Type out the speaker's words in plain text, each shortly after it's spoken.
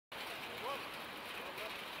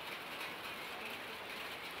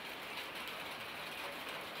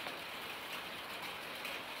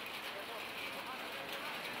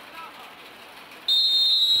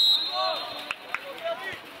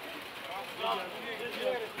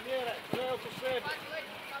Mjere, sve oko sebe.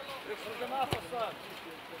 Nek se ga napad sad.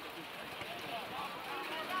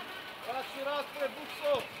 Kakši raspred,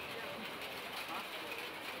 Bukso.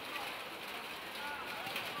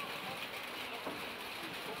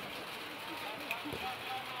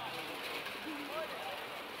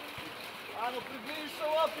 Ajmo, približi se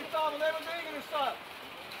lopti tamo, nemoj da igri sad.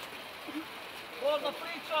 Možda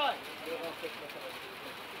pričaj.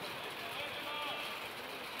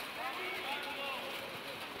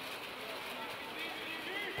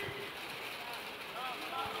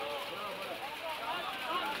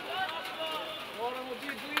 Moramo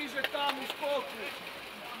biti bliže tamo u skoku.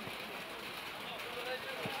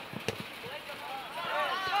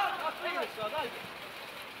 Kako igri sad, ajde.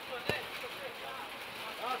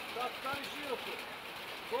 Tako, stani široko.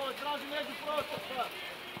 Gole, traži među prostor sad.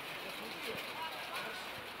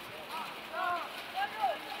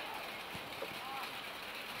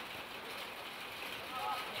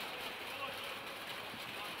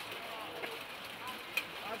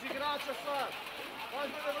 Nađi igrača sad.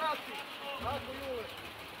 Važno da vrati. Tako, Jule.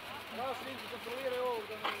 Daš Inci, kontroliraj ovog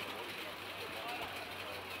da ne...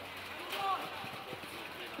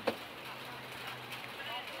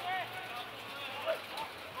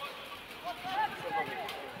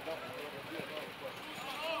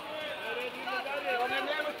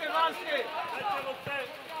 Nemojte vanjske!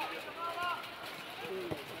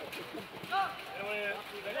 Evo je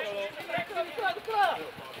rekao... Do kraja!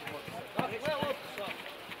 Tako, evo loptu sad.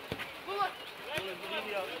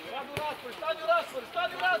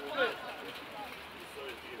 Stani u raspored!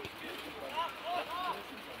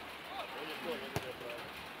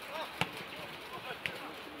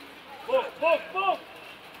 Bok!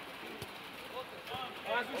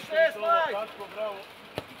 Pazi 6, laj! Tako, bravo!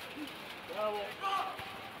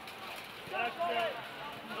 Dakle,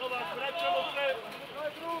 Novak, vraćamo se!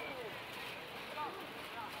 Daj drugu!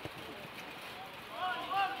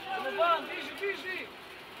 Ajmo van, diži!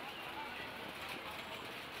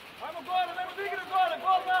 Ajmo gore, nemoj da igra gore,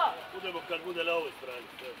 gol da! Budemo kad bude na ovoj strani,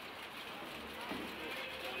 sve.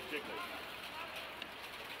 Čekaj.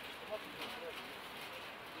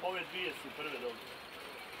 Ove dvije su prve dobro.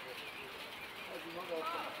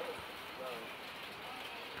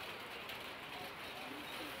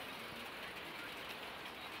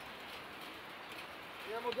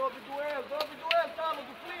 Idemo dobi duel tamo,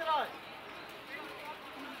 dupliraj!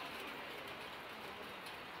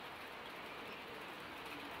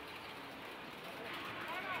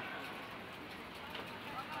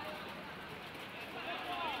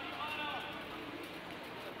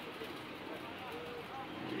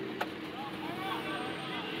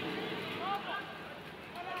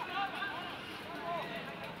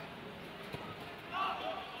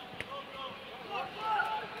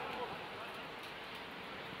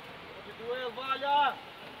 Duel, valja!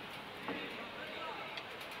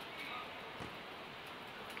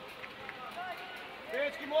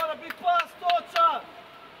 Dečki, mora biti pas, točan!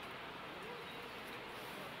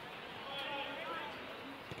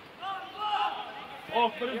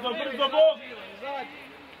 Brzo, bok!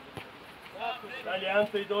 Dalje,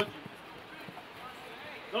 Ante, i dođi.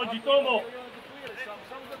 Dođi, Tomo!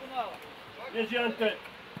 Samo za Dunala. Bježi, Ante!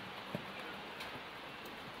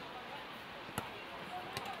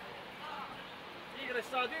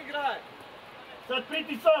 Igraj! Sad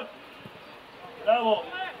pritisak! Bravo!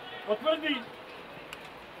 Potvrdi!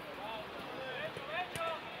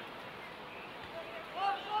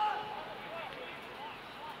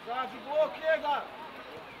 Zađi blok jedan!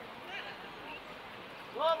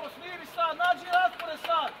 Dobro, smiri sad, nađi raspore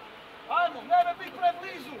sad! Ajmo, nemoj biti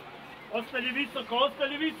preblizu!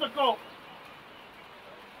 Ostali visoko!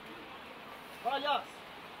 Valjas!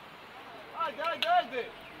 Ajde!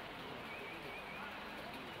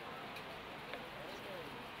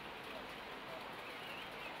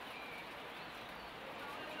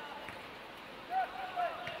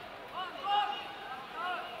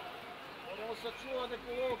 Moramo sačuvati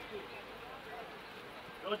neku loptu.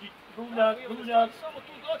 Dođi, Drunjak. Samo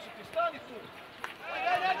tu dođite, stani tu.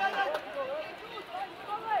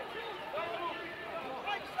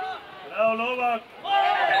 Bravo, Novak.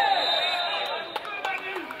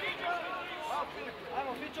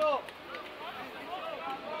 Ajmo, Fićo.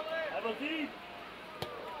 Ajmo ti.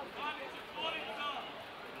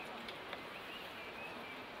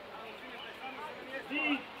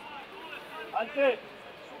 Ti. Ante.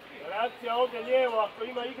 Reakcija ovdje lijevo, ako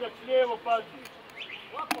ima igrač lijevo, pazi.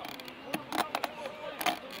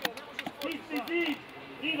 Isti zid,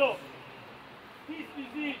 Dino. Isti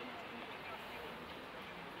zid.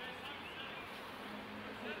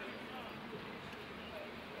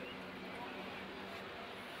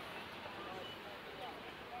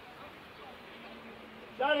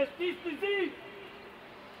 Mare, stisni zid!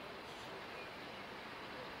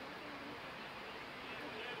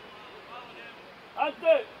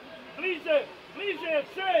 Ante, bliže, bliže,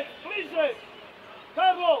 šest, bliže!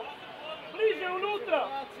 Karlo, bliže unutra!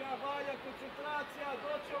 Koncentracija, Valja, koncentracija,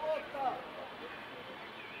 doće lopta!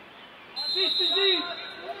 Stisni zid!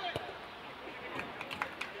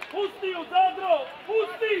 Pusti ju, Zadro!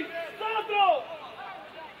 Pusti! Zadro!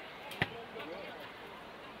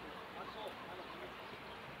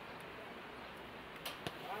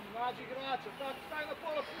 Nađi igrača, tako, staj na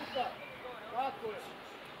pola puta. Tako je.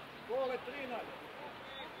 Gole 13.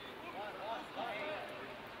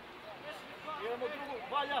 Idemo drugu,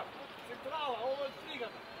 Valja, centrala, ovo je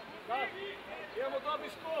Cigana. Tako, idemo dobri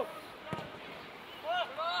skok.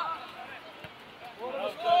 Moramo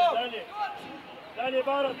skok! Dalje, dalje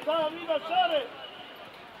Baran, sam ima šare!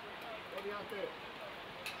 Odi Ante.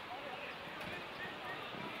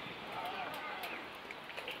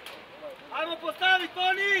 Ajmo postaviti,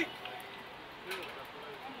 Toni!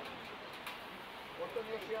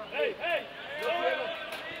 Hej, hej!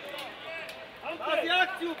 Pazi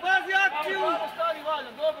akciju, pazi akciju! Ajmo stavi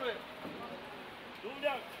Valja, dobro je.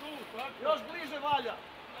 Duvljak, tu, tako. Još bliže Valja.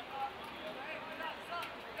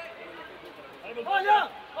 Ajmo, Valja,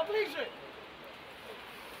 pa bliže.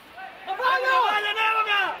 Pa Valja! Valja, nema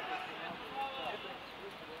ga!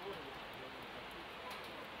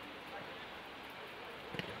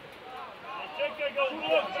 Čekaj ga u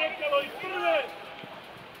blok, čekalo iz prve!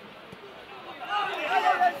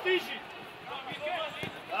 Stiži!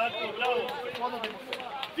 Tako, bravo!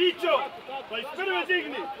 Tićo! Pa iz prve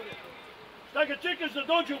digni! Šta ga čekaš da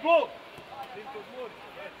dođe u blok?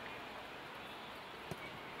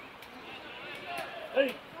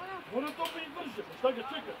 Ej, moram to biti brže, pa šta ga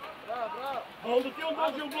čekaš? Bravo, bravo. A onda ti on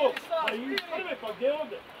dođe u blok. Pa i iz prve, pa gdje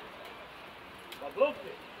onda? Pa blok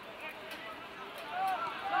je.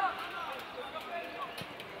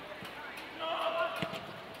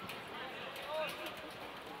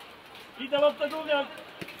 Ide lopta Duvnjak.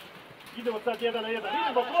 Idemo sad 1 na 1.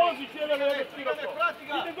 Idemo, Brozić 1 na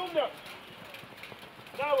 1. Ide Duvnjak.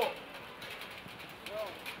 Bravo.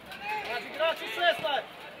 Nađi igrači svestaj.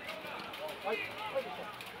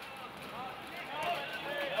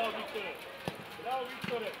 Bravo Viktore. Bravo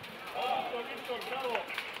Viktore. Bravo Viktor, bravo.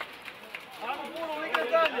 Ajmo puno igre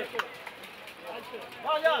dalje.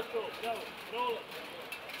 Valja. Bravo, rola.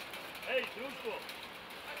 Ej, društvo.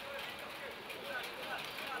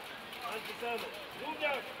 Ajde samo.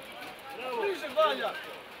 Duvnjak. Bravo. Bliže Valja.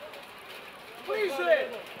 Bliže.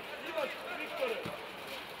 Imaš Viktore.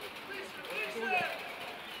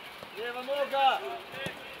 Lijeva noga.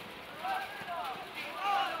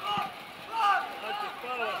 Ante,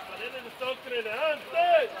 spavaš, pa ne da se okrene.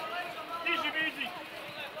 Ante! Stiži Vidić.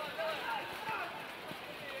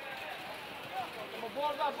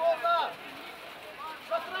 Borna, borna.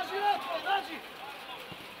 Sad traži otvor, nađi.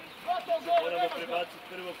 Gotovo gole, Moramo nemaš ga. prebaciti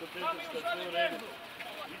prvo koncentrička svoju redu.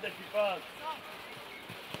 Ide ti pas.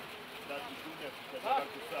 Dati Duvnjak kada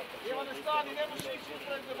kako sapa. Ivane stani, ne možeš ići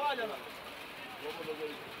ispred Valjana. Slobodno ga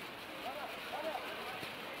ide.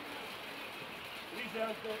 Bliže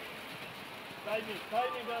Ante.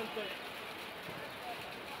 Tajming Ante.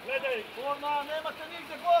 Gledaj. Borna, nemate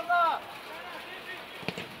nigde, Borna.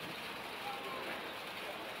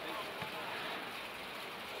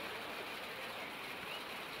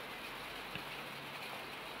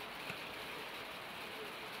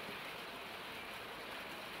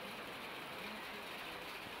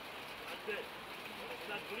 Ante,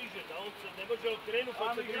 sad bliže da on se ne može okrenuti.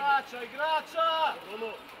 Ajmo igrača, igrača. Ono,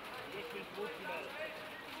 još se izvuci malo.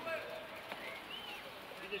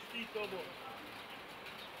 Ideš ti, Tomo.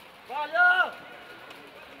 Valja.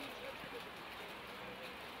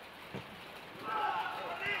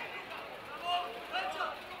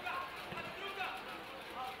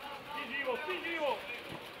 Ti živo, ti živo!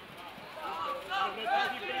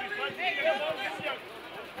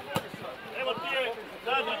 Evo ti je,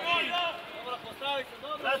 zadnji ti.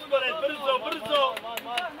 Raspored, brzo, brzo!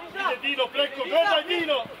 Ide Dino preko, gledaj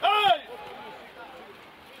Dino! Ej!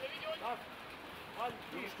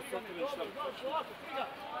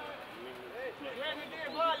 Kreni gdje je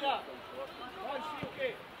Valja. Daj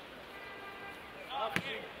širke.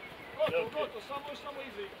 Gotovo, samo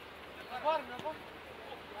iza igra.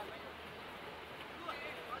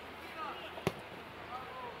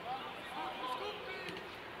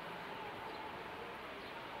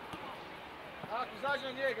 Tako, izađi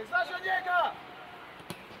na njega, izađi na njega!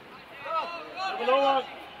 Evo Novak!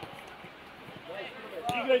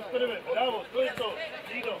 Igra iz prve, bravo, to je to,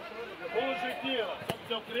 Dino. Položaj tijela, sad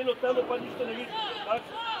se okrenuo tamo pa ništa ne vidi, tako?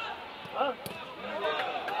 A?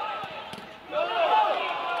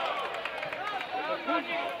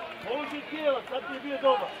 drži tijela, sad ti je bio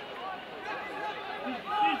dobar.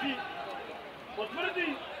 Stiži,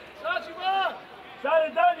 potvrdi. Sađi van! Šare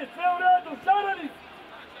dalje, sve u redu, Šarani!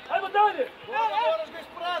 Ajmo dalje! Borna, moraš ga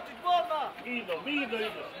ispratit, Borna!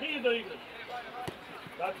 Mirno igraš.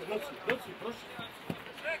 Dakle, nosi, proši.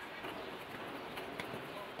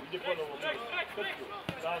 Ide ponovo.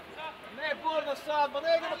 Dakle. Ne, Borna sad, ma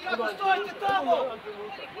ne idemo kako stojite tamo!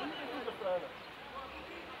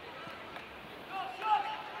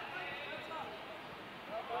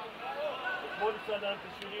 Mori sad Ante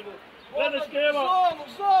širinu. Gledaš Keva!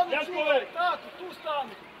 Zonu čuvaj, tako, tu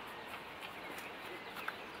stani!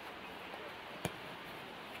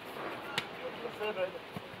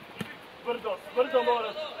 Tvrdo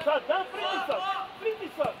moraš. Sad, da,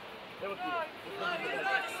 pritisak! Evo ti.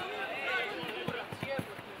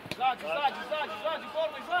 Zađi,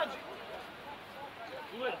 Borna, izađi!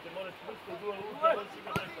 Uvijete, moraš vrsto u duelu,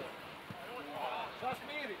 Sad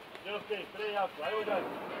smiri! Evo okej, prejako, ajmo dalje.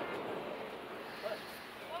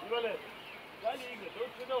 Ivane, dalje igra,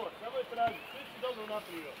 doći će dovoljno, samo je traži, sve si dobro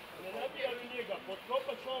napravio. Ne nabijavi njega,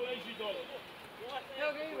 potkopaš on leži dole.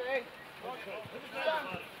 Evo ga ime, ej!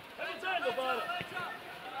 Ajmo zajedno, Bara!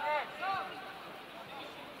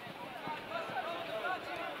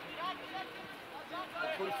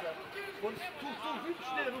 Boris, tu, vidiš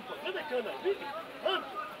ne rupa, gledaj kanal, vidi,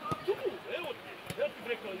 tu, evo ti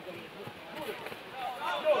rekao iza mene,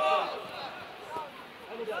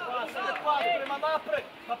 Sad ne pade prema napred,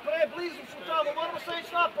 pa blizu su tamo, moramo se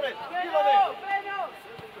ići napred, Ivane!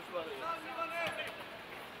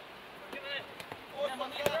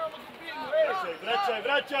 Nemamo dubinu,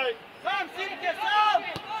 Vraćaj! Sam, Sinke, sam!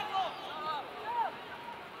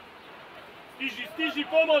 Stiži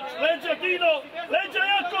pomoć, leđa Dino, leđa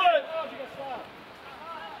Jakove!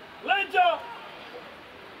 Leđa!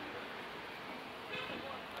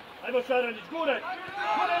 Ajmo Šaranić, guraj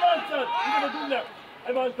Lancar, idemo Duvljak,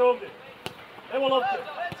 ajmo Ante ovdje, evo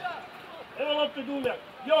lopte Duvljak,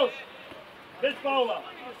 još, bez faula,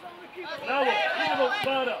 bravo, idemo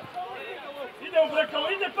Bara, idemo Brekalo,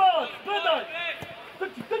 ide palac, gledaj,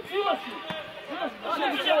 trči, imaš ju,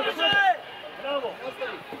 bravo,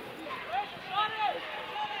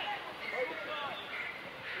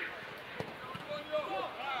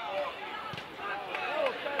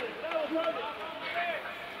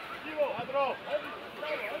 Adro,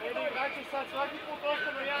 igrači sad svaki put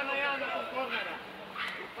ostanu 1 na 1 nakon kornera.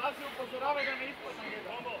 Pazi, upozoravaj da ne ispadne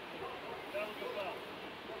njega.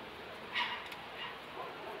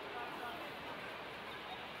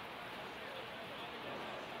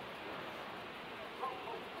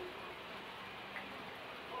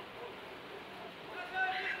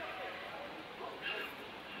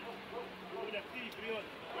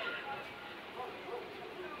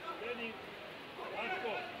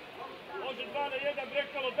 Može 2 na 1,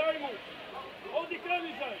 Brekalo, daj mu! Ovdje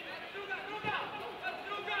Kranižaj!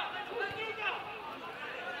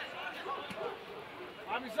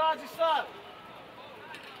 Ajmo, izađi sad!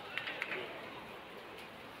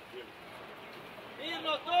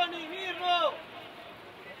 Mirno, Toni, mirno!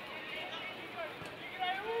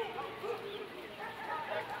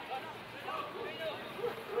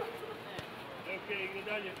 Okej, igre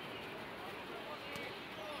dalje.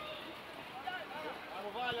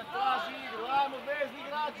 Ajmo, Valjan, traži igru, ajmo, vezni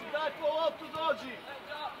igrači, daj po loptu, dođi!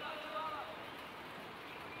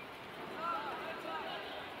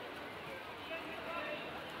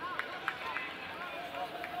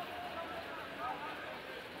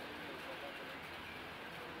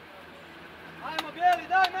 Ajmo, Bijeli,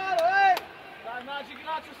 daj malo, ej! Daj, nađi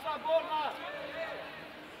igraču sad, Borna!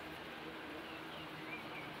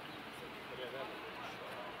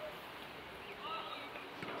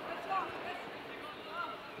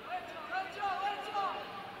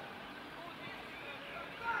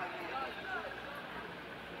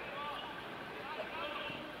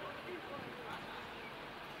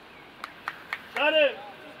 Šare,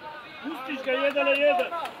 pustiš ga 1 na 1,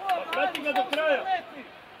 pa prati ga do kraja.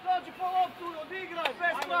 Dođi po loptu, odigraj,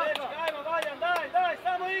 bez straha! Ajmo, Valjan, daj,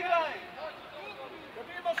 samo igraj! Kad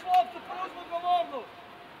imaš loptu, preuzmi odgovornost!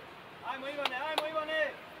 Ajmo,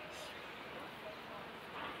 Ivane!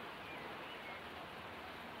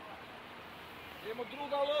 Idemo,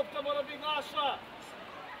 druga lopta, mora biti naša!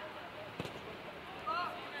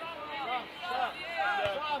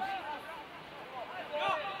 Sam!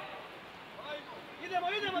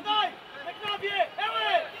 Idemo, daj! Nek nabije, evo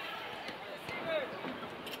je!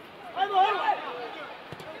 Ajmo!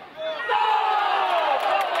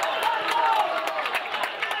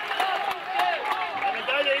 Ajmo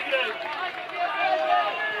dalje, igraj!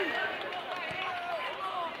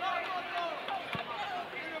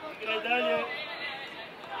 Igraj dalje!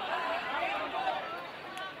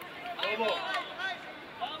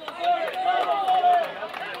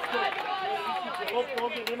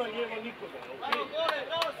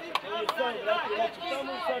 bravo, bravo,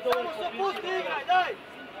 samo sad ovaj Samo se pusti, igraj, daj!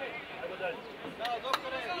 Ajmo dalje. Bravo,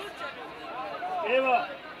 doktore! Eva,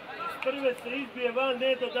 iz prve se izbije van,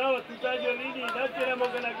 ne dodavati u zadnjoj liniji, natjeramo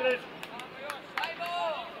ga na grešku.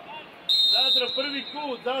 Zadro, prvi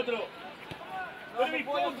kut, Zadro. Prvi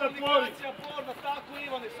kut zatvori. Forma, tako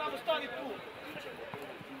Ivane, samo stani tu.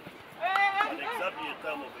 Nek zabije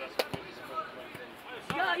tamo, brate.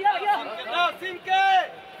 Da, Simke!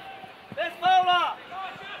 Bez faula!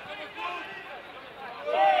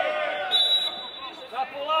 Da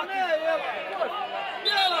polako! Ne,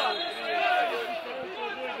 Jela!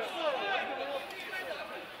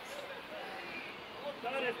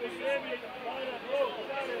 Stare, pripremi, Bara, blok,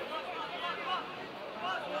 stare.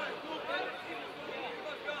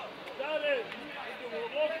 Stare, idemo u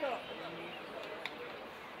bloka.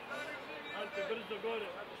 Ante, brzo gore.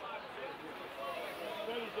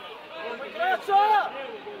 Kraća!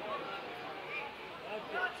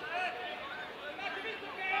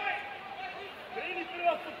 Kreni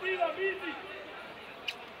prva stotiva, vidi!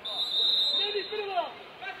 Kreni prva!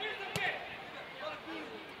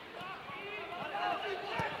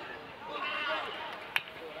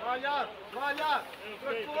 Valjar! To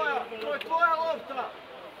je tvoja lopta!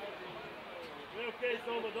 Sve okej,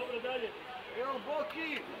 Soma, dobro dalje. Evo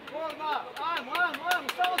Boki, forma, ajmo,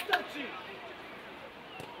 samo strči!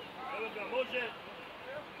 Evo ga, može.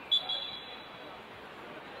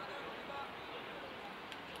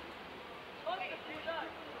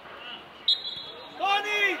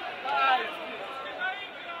 Toni!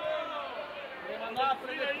 Prema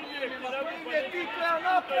napred, ti prema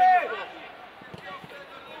napred!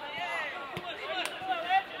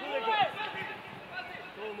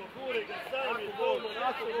 Tomo, gure ga sami, Tomo,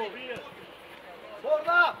 nako dobija.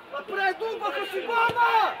 Forma, pa preduboko si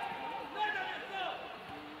Bama!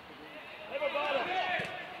 Evo Bara.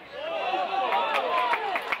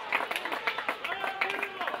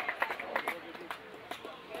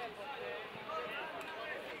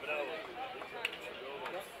 Bravo.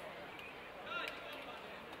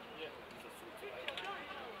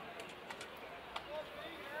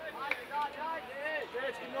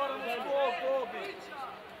 Dečki, moramo skok dobiti.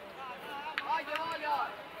 Ajde!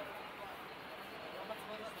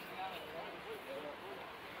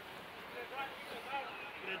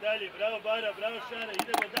 Dalje, bravo Bara, bravo Šara,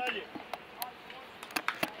 idemo dalje.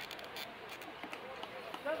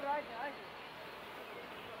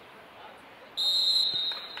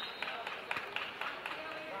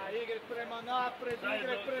 Igraj prema napred,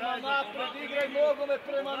 igraj nogome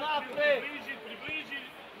prema napred. Približi,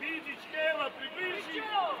 vidi Škela, približi.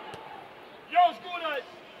 Još guraj,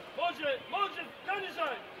 može,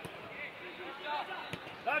 kanižaj.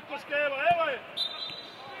 Tako Škela, evo je.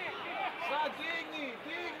 Sad digni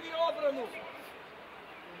obranu.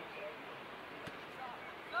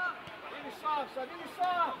 Idi sam.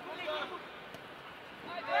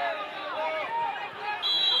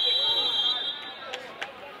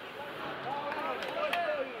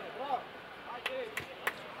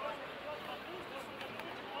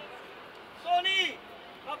 Soni!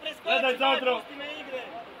 Pa Gledaj, Zadro. pusti me igre.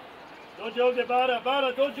 Dođe ovdje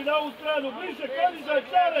Bara, dođi na ovu stranu, bliže, kanižaj,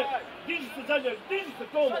 Šare. Diži se zadnje, diži se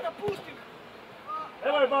Tomo. Sada pustim.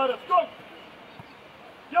 Evo je Bara, skok!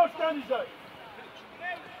 Još kanižaj!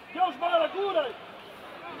 Još Bara, guraj!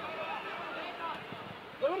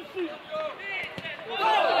 Završi!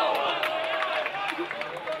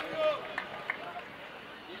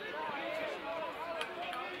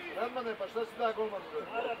 Radmane, pa šta si da golman?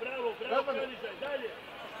 Bara, bravo, kanižaj, dalje!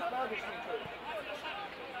 Šta radiš s njim?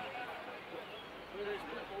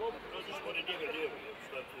 Prođeš pored njega lijevo,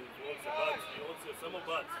 šta ti, on se samo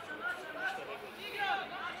baci. Ništa ne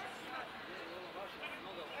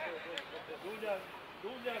gleda.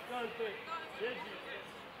 Dulja, Kante, sjeđi.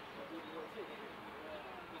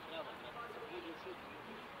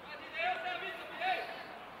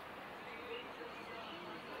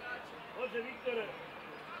 Može Viktore.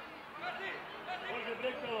 Može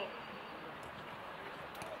Breko.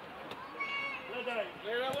 Gledaj.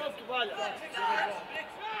 Gledaj loptu, valja.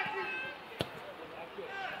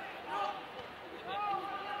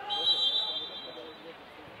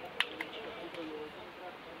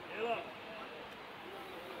 Jela.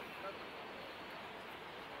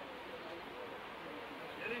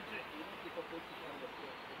 Jelinči.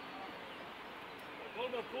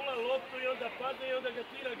 Golman pula loptu i onda padne i onda ga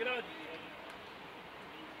tira gradi.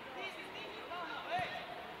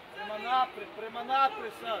 Prema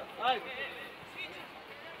napred sad, ajde.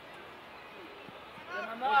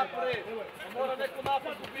 Prema napred, mora neko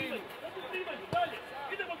napad u binu. Dalje,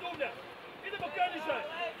 idemo Duvlja, idemo Kanižaj.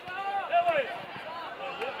 Evo je.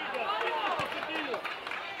 Jebi ga, idemo po sredinu.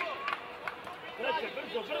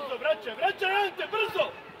 brzo, vraćaj Ante, brzo!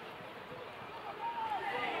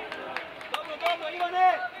 Dobro,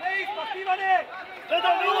 Ivane! Ne ispast, Ivane!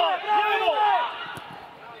 Gledaj nula, lijevo!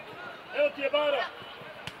 Evo ti je Bara.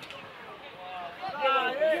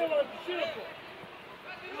 Lijevo, široko.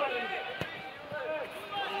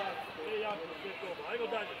 Ajmo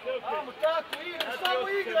dalje, sve okej. Ajmo tako, igra, samo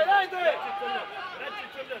igraj, ajde! Vraći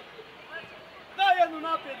Crnjak. Daj jednu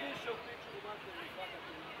naprijed više u priču.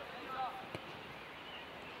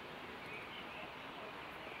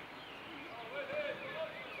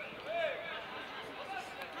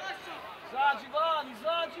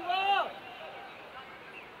 Izađi van!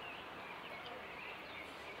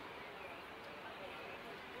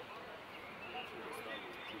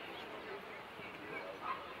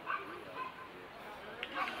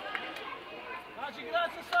 Znači,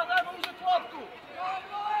 igrač se sad, ajmo uzeti loptu!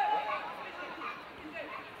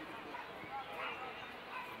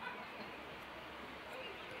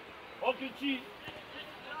 Okrići.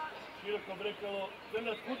 Široko brekalo.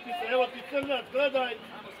 Crnac, puti se, evo ti Crnac, gledaj!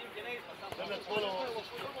 Crnac ponovo.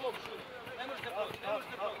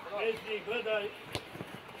 Bez njih, gledaj.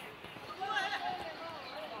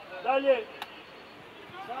 Dalje.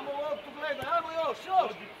 Samo loptu gledaj, ajmo još!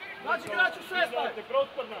 Znači, igrač u šestaj!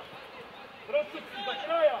 Prostorna. Prosuci za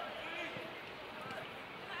kraja.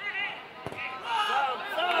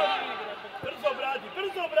 Sam.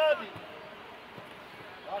 Brzo bradi.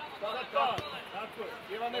 Tako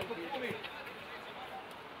je. Iva neko puni.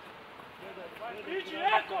 Ići,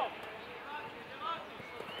 Eko!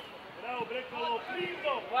 Bravo, brekalo,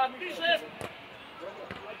 primno. Hladni šest.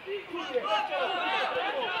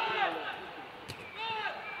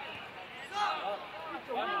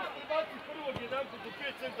 Baci prvog jedanput u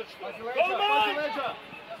 5 centra što. Pazi leđa!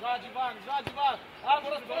 Izađi van. Ajmo,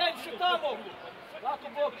 rasporedi se tamo. Lako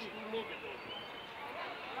boki.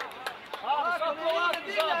 Ajmo, sad polako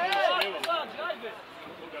izađi, ajde.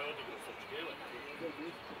 Koga je odigrao sa Čkela?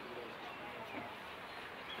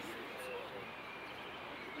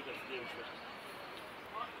 Vidaš lijevi sve.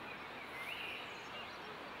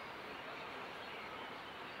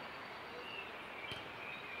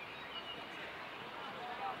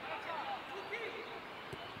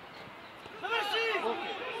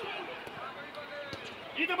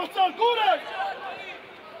 Idemo sad, guraj!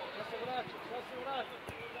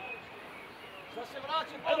 Sad se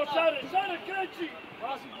vraća, Evo Šare, kreći!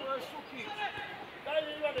 Pazi, broj Suki.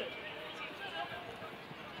 Dalje, Ivane!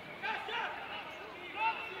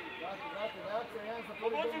 Reakcija, jedan za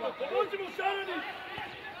prvi domak. Pomođimo Šareni!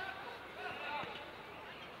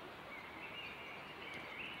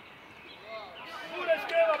 Guraj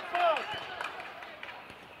Škeva, pas!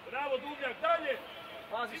 Bravo, Dubnjak, dalje!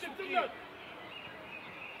 Pazi, Ide Suki. Crnjak!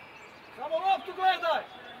 Samo loptu gledaj!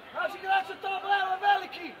 Znači, igrač je tamo, evo,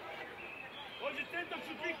 veliki! Hođi centar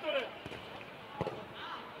šut Viktore!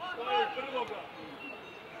 To je prvoga!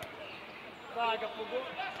 Daj ga pogod.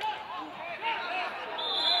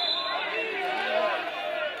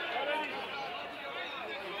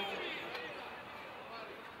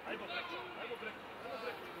 Ajmo preko!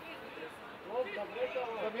 Lopta,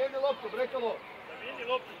 brekalo. Zamijeni loptu, brekalo. Zamijeni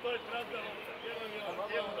loptu, to je prazna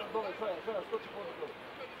lopta. Dole, Šaja, skoči pođe dole.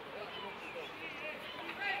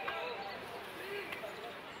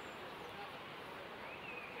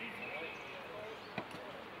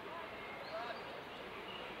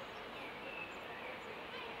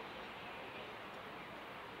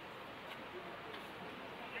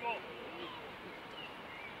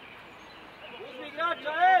 Uzmi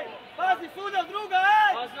igrača, ej! Pazi, sudar druga,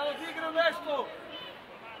 ej! Pazi da odigra nešto!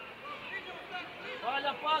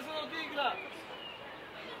 Valja, pazi da odigra!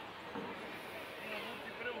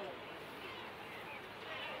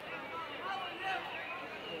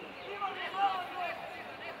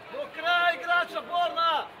 Do kraja igrača,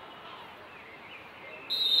 Borna!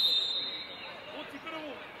 Uci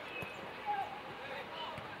prvu!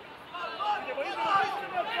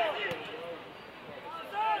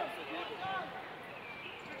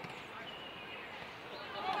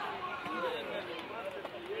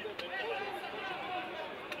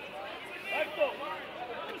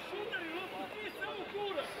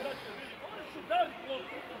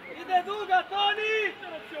 Ide duga, Toni!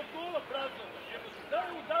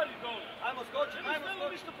 Ajmo skoči, ajmo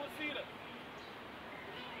skoči. Ništa forsirati.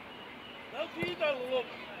 Da li ti idealnu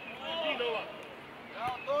loptu? Ide ovak.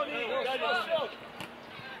 Bravo, Toni! Još.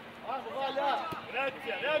 Ajmo, valja!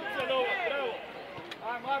 Reakcija na ovak, bravo.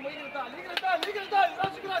 Ajmo, igraj dalje,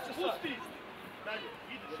 znači igrače sad! Pusti! Dalje,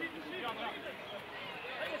 ideš.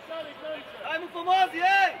 Ajde, Sali, Klarića. Ajmo, pomozi,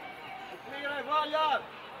 ej! Uklinjaj, valja!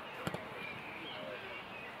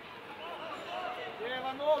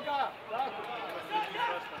 Lijeva noga! Tako.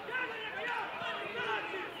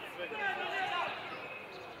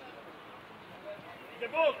 Ide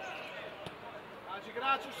Bog! Znači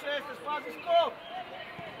igrač u 16, pazi skok!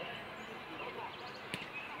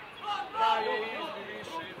 Dalje izbi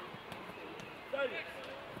više. Dalje!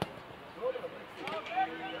 Dobro,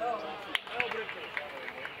 Evo Breko.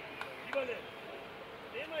 Ivane,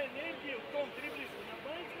 nema energije u tom driblišu. Na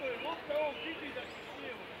vanjskoj je lopta, on vidi da se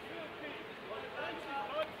slijevo. Sve okej. Vanjski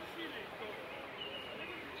baci šire iz toga. A ne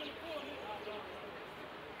vidite na pola muka.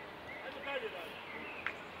 Ajde dalje dalje.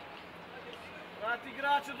 Vrati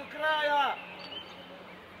igrača do kraja!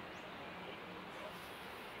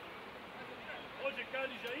 Može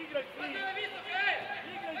Kaniža, igraj svi! Igraj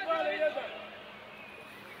 2-1!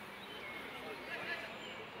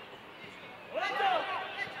 Leđa!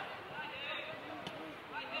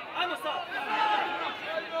 Ajmo sad!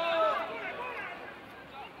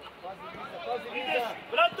 Ideš,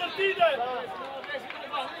 vratar ti ide!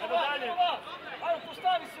 Evo dalje! Ajmo,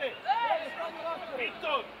 postavi se!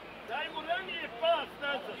 Vitor, daj mu ranije pas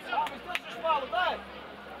nazad! Samo istrčiš malo, daj!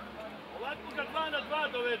 Ovako ga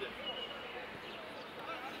 2-2 dovede.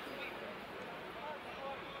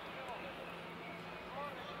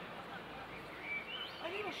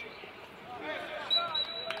 Ajde, imaš je!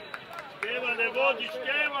 Škeva ne vodi,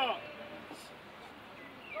 Škeva!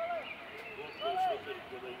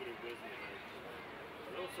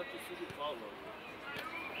 Evo sad ti sudi faul.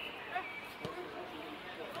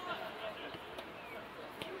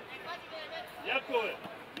 Jakove,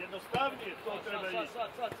 jednostavnije to treba ići.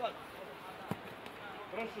 Sad.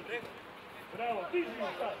 Prošlo te. Bravo, diži mu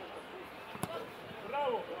sad.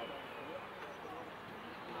 Bravo.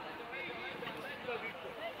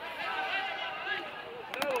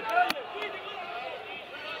 Bravo, dalje.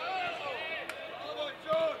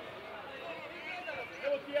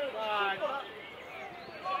 Evo ti jedan.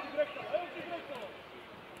 Evo ti Brekalo.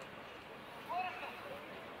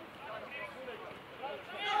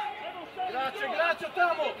 Igrača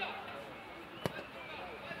tamo!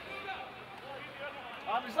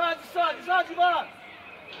 Ali izađi van!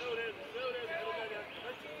 Sve u redu.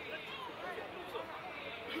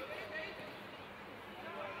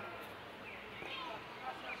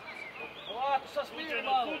 Ovako, sad smiri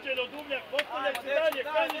malo! Tuđeno, Duvljak, postavljaj se dalje,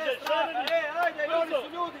 Kaniže, Šarenić! Ajde, ljudi su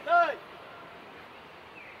ljudi, daj!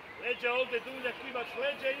 Leđa ovdje, Duvljak, imaš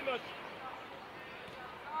leđa, imaš!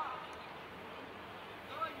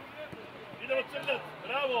 Idemo Crnac,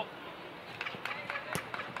 bravo!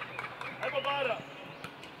 Ajmo Bara!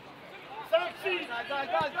 Sam si! Daj!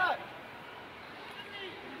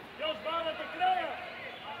 Još Bara do kraja!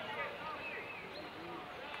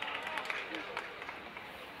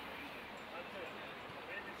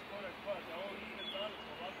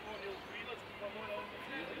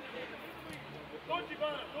 Dođi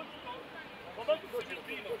Bara, dođi to! Pomagi se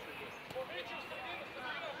Grbino!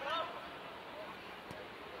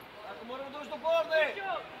 Tako moramo doći do borne!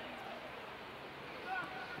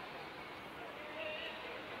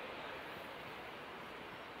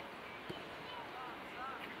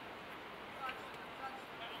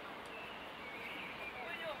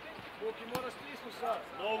 Buki mora stisnu sad!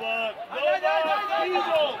 Novak! Ajde!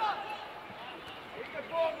 Ido! Ide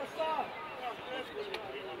borna sad!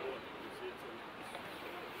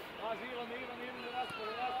 Pazi Ivan,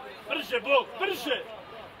 raspore! Brže, Bog, brže!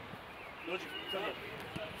 Dođi, Crnac!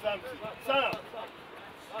 Sam!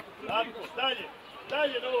 Tako,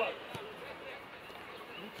 dalje Novak!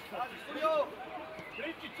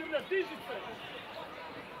 Kriči Crnac, diži se!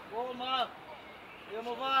 Golman!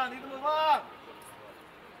 Idemo van!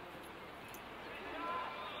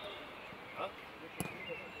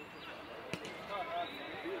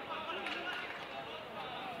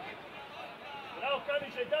 Bravo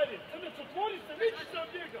Kaniže, dalje! Crnac, otvori se, vidi se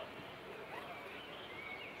od njega!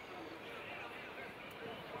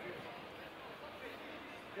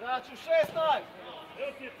 Igrač u 16!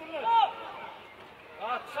 Evo ti je Crnac!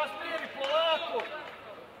 A, sad smiri, polako!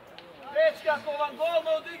 Dečki, ako vam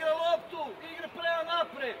golman odigra loptu, igre prema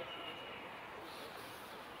napred!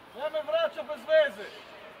 Nemoj vraća bez veze!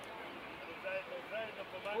 Zajedno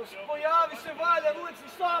pomagati ovdje. Pojavi se Valjan, uvijek si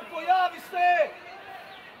sam, pojavi se!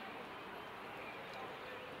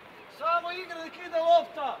 Samo igra nek ide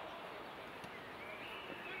lopta!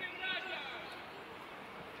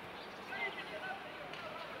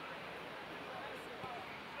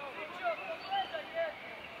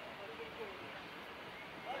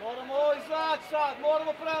 Moramo izaći sad,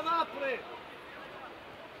 moramo prema napred!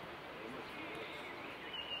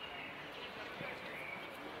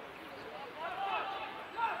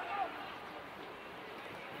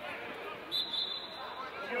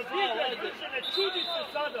 Ne čudi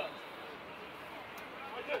se sada!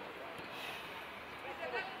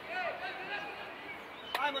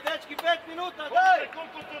 Ajmo, dečki, 5 minuta, daj!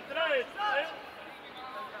 Koliko to traje?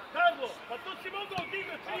 Karlo, pa to si mogao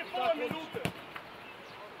odigrati prije pola minute.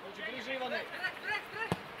 Dođi bliže, Ivane.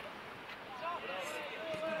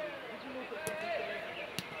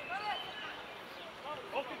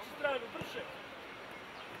 Okreći stranu, brže.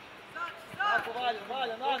 Tako,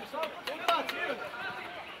 Valja, nami, samo ubaci, Ivan.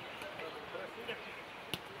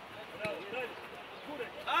 Bravo, dalje. Gurek.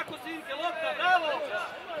 Tako, Sinke, lopta, bravo!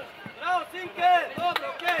 Bravo, Sinke! Dobro,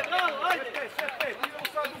 okej, bravo, ajde! Okej, sve 5, idemo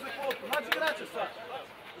sad uzeti loptu, nađi igrače sad.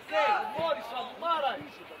 Okej, odmori sad, odmaraj!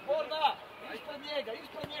 Borna, ispred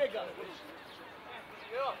njega!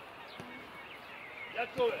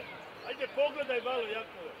 Jakove, ajde pogledaj malo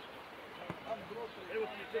Jakove. Evo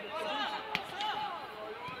ti tebe to bliže.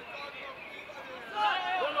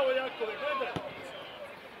 Ponovo Jakove, gledaj.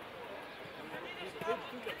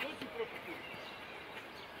 Dođi protiv tu.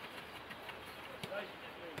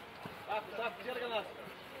 Tako, gdje ga nas?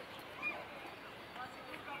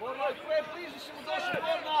 Borna, koje bliži si mu došli,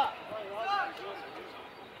 Borna!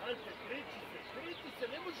 Ante, kreći se,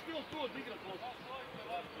 ne možeš ti on tu odigrat loptu.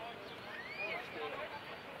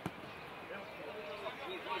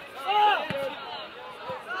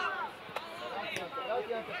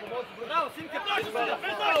 Bravo, Sinke, prođi sada,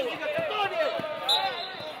 predošli ga, Katonije!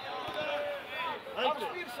 Ante,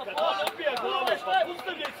 kad opija glava, pa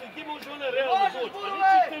postavljaj se gdje može ona realno doći, pa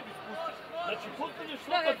neće tebi spustiti. Znači, postavljaš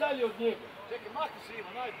lopta dalje od njega. Čekaj, maki se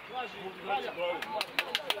ima, najde, traži, Valja.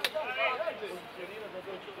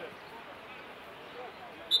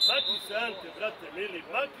 Maki se, Ante, brate, mili,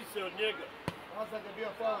 maki se od njega. Nazad je bio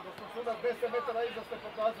faul, dok smo sudac 10 metara iza ste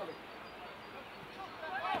pokazali.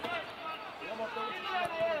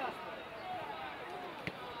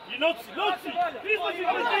 I noci! Izlazi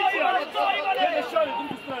pozicija! Gdje šalje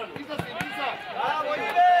drugu stranu? Izlazi! Bravo,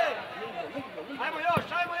 ide! Ajmo još!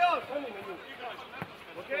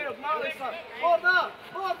 Okej, odmali sam.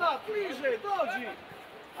 Borna, bliže, dođi!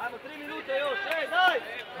 Ajmo, 3 minute još, daj!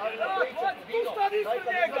 Tu stani ispred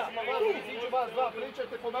njega! Iđu vas dva,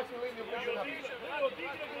 pričajte, pomakni liniju bliže naprijed. Evo,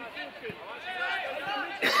 digne ga i Sinke.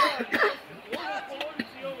 U ovoj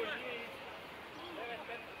polovici ovoj nije.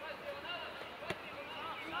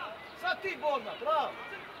 Sad ti, Borna, bravo!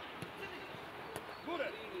 Gure!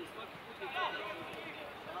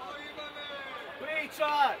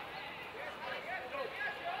 Pričaj!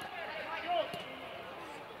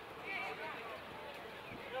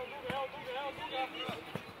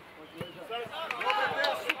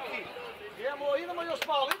 Idemo još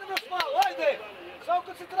malo, ajde! Samo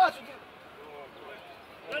koncentraciju!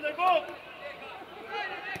 Gledaj gol!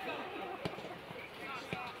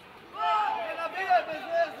 Ne nabijaj bez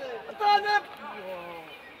veze! Da ne...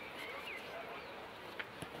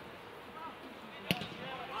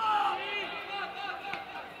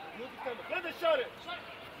 Gledaj Šare!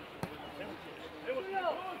 Evo ti,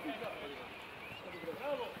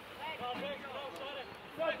 bravo!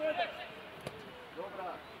 Sad gledaj!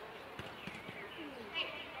 Dobra.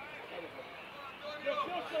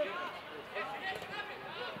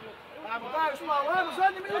 Ajmo, daj još malo, ajmo,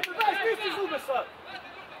 zadnje minute, daj, stisni zube sad!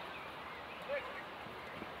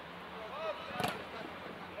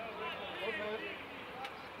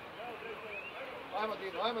 Ajmo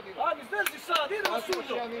Dino. Ajde, izdrži sad, idemo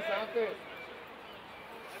sudo! Ante.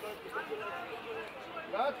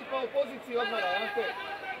 Vrati pa u poziciji odmara, Ante.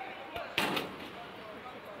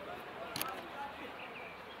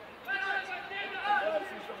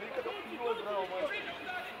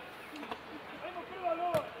 Ajmo prva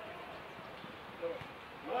nova!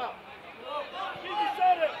 Stiži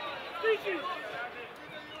Šare! Stiži!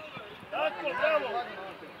 Tako, bravo!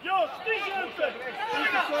 Još, stiži Ante!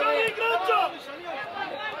 Šalje igrača!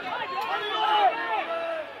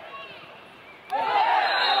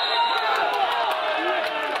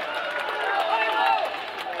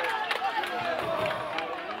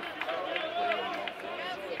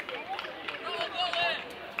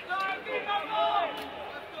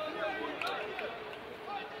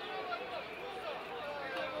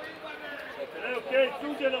 Okej,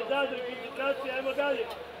 suđeno, zadri, koncentracija, ajmo dalje.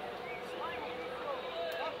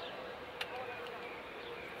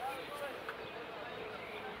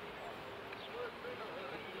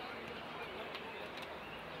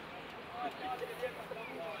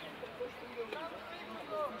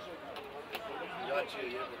 Jači je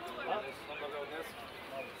jedan, samo ga odnesu.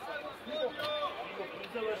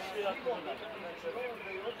 Završi jako.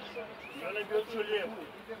 Želim bi očeo lijevo.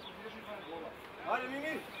 Ajde,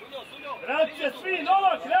 Mimi! Reakcija svi,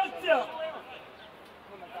 Novak, reakcija!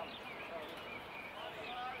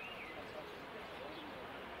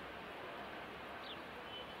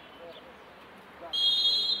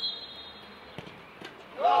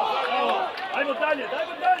 dalje,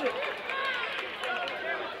 dajmo dalje!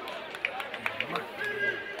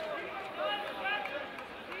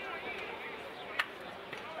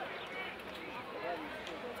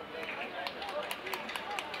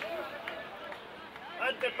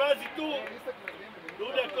 Ante, pazi tu!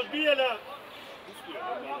 Dudek odbijena!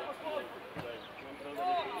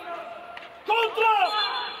 Kontra!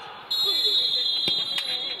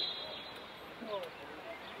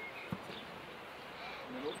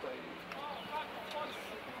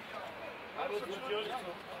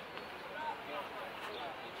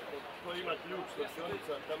 Ko ima ključ,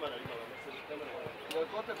 svjesionica, Tamara imala, mislim, Tamara imala.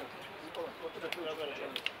 Kod tebe, Nikola, kod tebe ključ.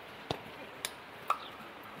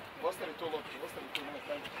 Ostavi tu loptu, ostavi tu, nemoj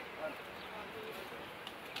staviti.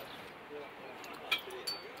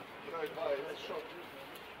 Broj 2 je šok.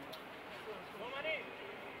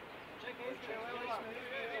 Čekaj, evo ima.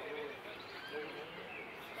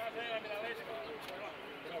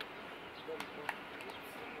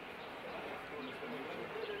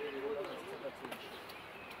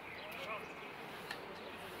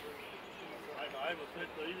 Ajmo,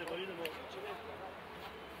 sretno, idemo.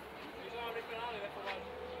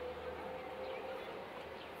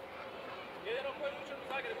 Jedino ko je učen u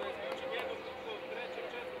Zagrebu, je učen jednog, drugog, trećeg,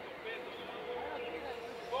 četvrtog, petog.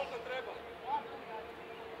 Koliko treba?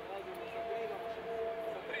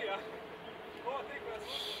 Za 3, ja? Ova 3 koja su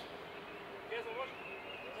učen. Gdje smo možemo?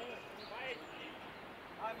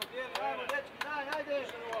 Ajmo, bijeli, ajmo, dečki, daj, ajde!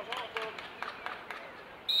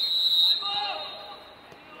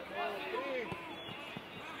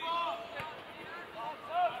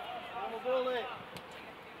 Ajmo, gole!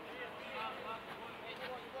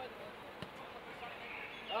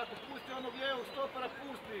 Tako, pusti onog lijevog stopara,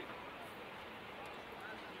 pusti!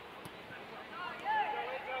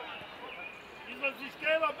 Izlazi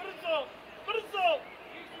Škeva, brzo!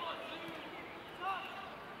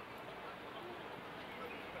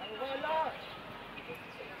 Valja!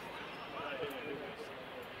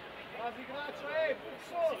 Pazi igrača,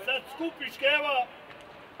 pukso! Sad skupi Škeva!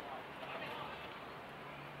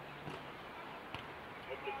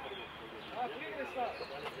 Tako, igre sad!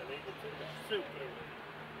 Sve u prvu.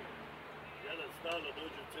 Jedan stalno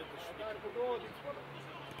dođe u centru šutu. Tako, dodi!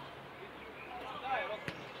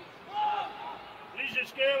 Bliže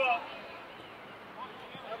Škeva!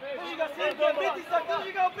 Drži ga, Simke, pritisak,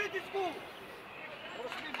 drži ga u pritisku!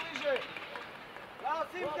 Moraš biti bliže! Bravo,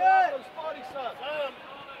 Simke! Spori sad!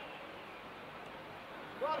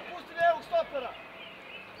 Gvar, pusti lijevog stopera!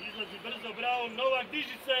 Izlazi brzo, bravo, Novak,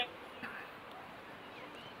 diži se!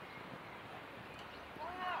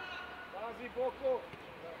 Pazi, Boko!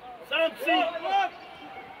 Sam si!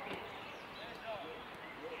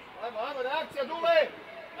 Ajmo, reakcija, Dule!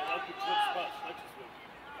 Ovako čvrst spas, znači sve.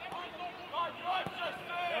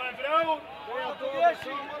 Evo, bravo! Evo, to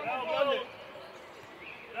vješi! Bravo, bravo!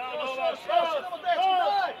 Bravo, Novak! Idemo, dečki,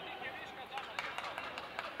 daj!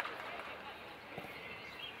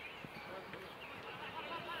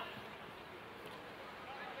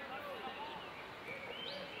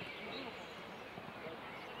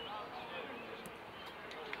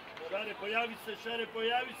 Šare,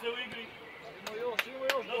 pojavi se u igri. Ima još.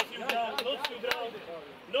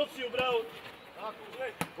 Nosi u bravu.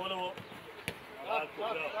 Ponovo. Tako,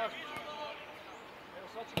 bravo. Evo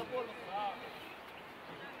sad će da borba.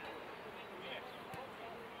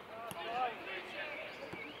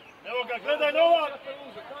 Evo ga, gledaj Novak.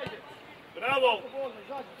 Bravo.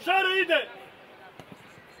 Šare ide.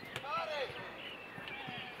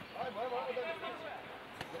 Ajmo,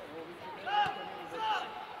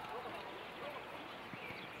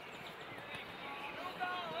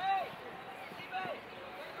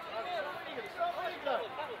 dalje.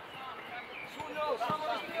 Sunjo, samo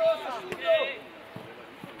raspio se, Sunjo!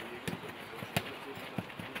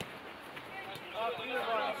 Tako, ide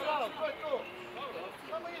Vanja, bravo, to je to!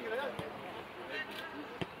 Samo igre, ja!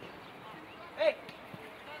 Ej!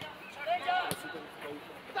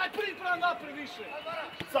 Daj prvi pravo napred više!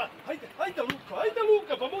 Sad, ajde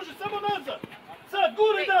Luka, pa može samo nazad! Sad,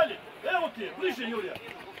 gore dalje! Evo ti je, bliže Julija!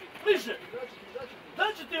 Bliže!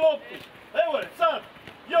 Daće ti loptu! Evo je, sad!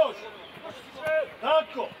 Još!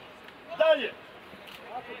 Tako! Dalje!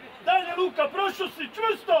 Dalje Luka, prošao si,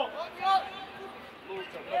 čvrsto!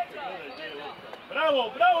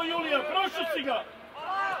 Bravo Julija, prošao si ga!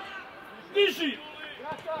 Diži!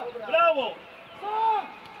 Bravo!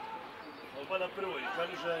 Oba na prvoj,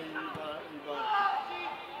 Kaniža i Ivan.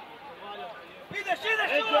 Ideš,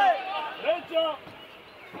 Jule! Reća!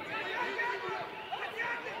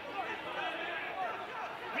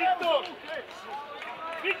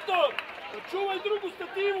 Viktor! Čuvaj drugu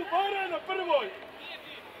stativu, Bara je na prvoj!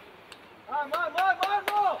 Ajmo!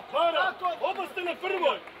 Mara, oba ste na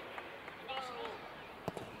prvoj!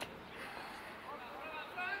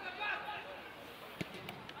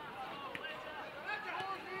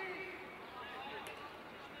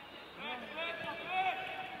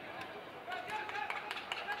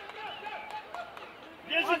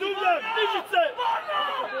 Bježi Duvljak, diži se!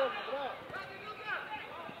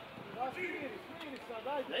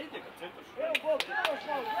 Ne ide ga centraš. Evo Bog, evo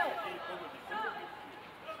šal, evo!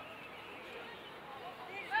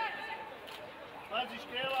 Pazi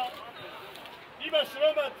Škela, imaš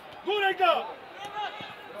Romat, guraj ga!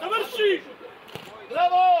 Završi!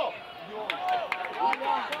 Bravo!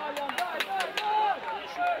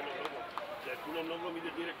 Ja, punom nogom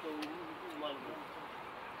ide direktno u malu nogu.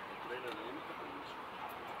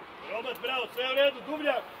 Romat, bravo, sve u redu,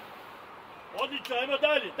 Duvljak! Odlično, ajmo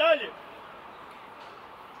dalje, dalje!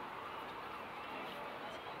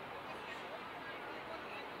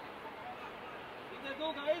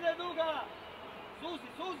 Ide duga!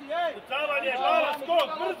 Suzi, ej! Ucavanje, Bara, skok,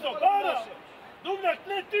 brzo, Bara! Duvljak,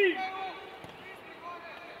 ne ti!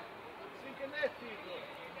 Sinke ne ti!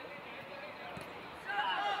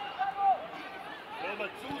 Romat,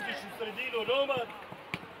 suziš u sredinu, Romat!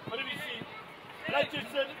 Prvi si, vraćaš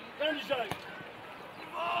se, nanižaj!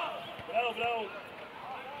 Bravo!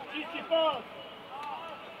 Čisti pas!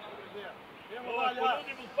 Ovo,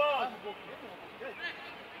 ponudi mu pas!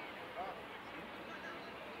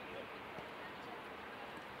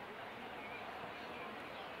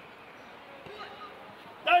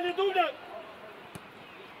 Dalje Duvljak!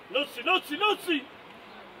 Nosi!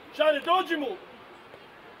 Šare, dođi mu!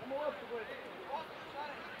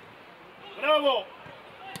 Bravo!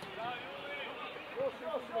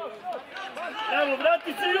 Bravo,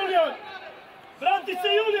 vrati se Julijan!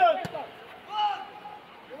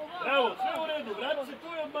 Bravo, sve u redu, vrati se tu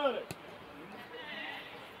i odmare!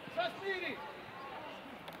 Zaspiri!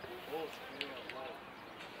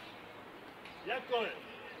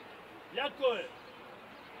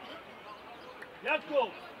 Jakov!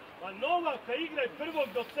 Pa Novaka igraj prvog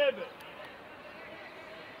do sebe!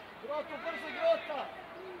 Groto, brzo Grota!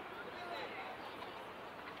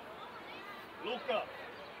 Luka,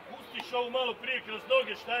 pustiš ovu malo prije kroz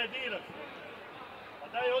noge, šta je diraš? Pa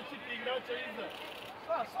daj odsjeti igrača iza.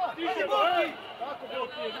 Sva! Stiže, Boki! Tako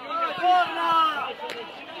Boki je! Gorna!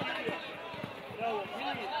 Bravo,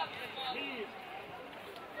 mir!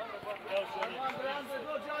 Bravo, Šonje. Andrej,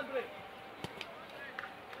 dođi Andrej!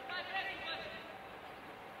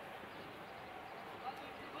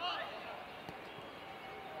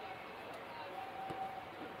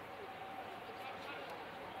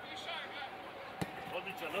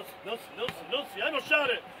 Odličan, nosi, ajmo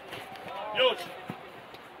Šare! Još!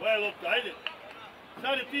 Koja je lopta, ajde!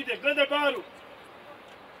 Šare ti ide, gledaj Baru!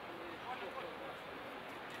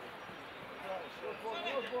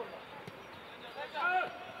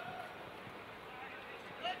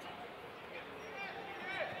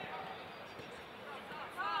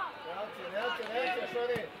 Reakcija,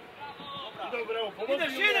 Šari! Bravo,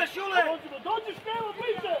 pomozi mu! Ideš, Jule! Dođi Škelo,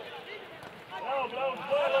 bliže! Bravo,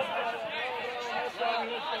 tvoja lopta!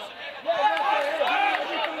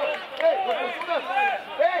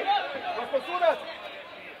 Gospod sudac!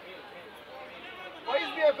 Pa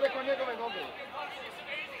izbije preko njegove noge.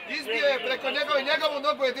 Izbije preko njegove, njegovu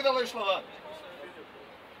nogu je diralo išla van.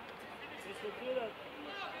 Gospod sudac,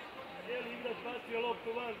 cijeli igrač bacio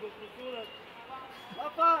loptu van, gospod sudac.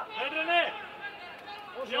 Lapa! Ne!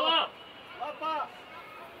 Jela! Lapa!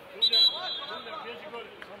 Duvljak, bježi gore.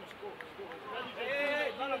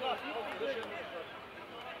 Ej, dana glas!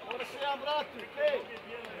 Mora se ja vrati, ej!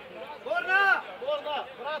 Gorna!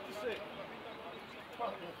 Vrati se!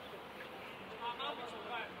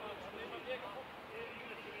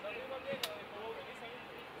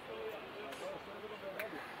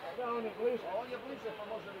 On je bliže pa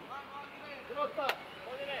može vidjeti. Grota!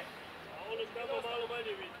 A ono tamo malo manje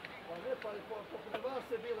vidi. Pa ne, pa pred vas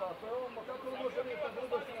je bila, a to je on, kako on može vidjeti na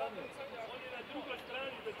drugoj strani? On je na drugoj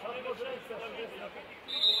strani, da će nema šanse da vidi.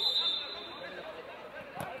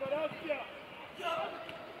 Ajmo, reakcija!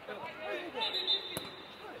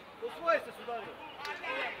 U svoje se sudario.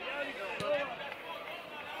 Javi se, Nova!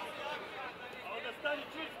 A onda stani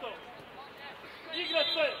čisto! Igra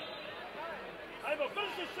se! Ajmo,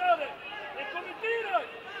 brže Šare! Ne komentiraj!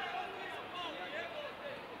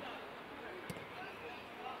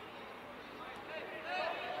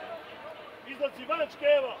 Izlazi van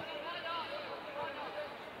Škeva!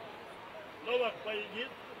 Novak, pa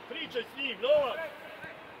pričaj s njim, Novak!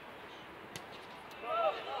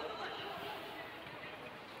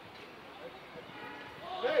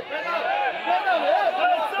 Ej, pedal!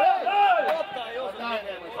 Lopta, još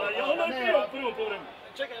Pa je ono je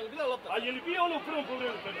Čekaj, je li bila lopta? A je li bio ono u prvom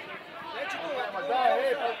pogledu? Neću tu,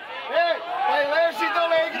 pa i leži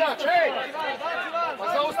dole igrač, ej!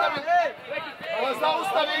 Pa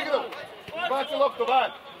zaustavi igru! Baci loptu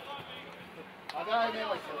van! A daj,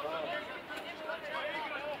 nemoj se, van.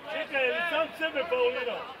 Čekaj, je li sam sebe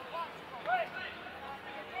faulirao?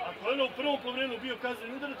 Ako je ono u prvom pogledu bio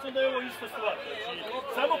kazneni udarac, onda je ovo ista stvar. Znači,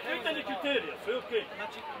 samo pitanje kriterija, sve okej.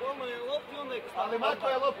 Znači, golman je lopti, onda je... Ali mako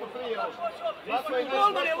je loptu prije ovo.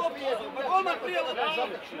 Golman je lopti, golman prije lopti.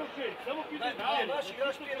 Sve okej, samo pitanje kriterija. Naš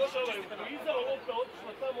igrač prije došao čisto. Ako je iza lopta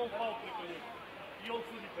otišla tamo, on pao preko njega. I on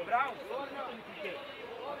sudi preko. Bravo! Samo pitanje kriterija.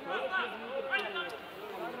 Ako je ovo kazneni udarac,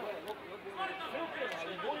 sve okej,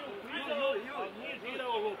 ali on je uklizao, ali nije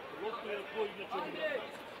dirao loptu. Loptu je koji inače odmah.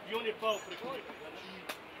 I on je pao preko njega.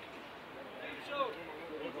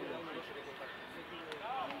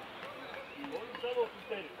 Samo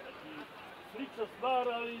kriterij, znači slična stvar,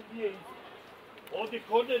 ali nije isto. Ovdje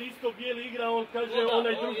korner isto bijeli igra, on kaže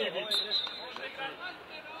onaj drugi bit.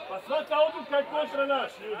 Pa svaka odluka je kontra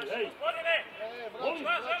naš, ljudi, ej.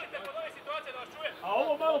 Šta želite kod ove situacije da vas čujem? A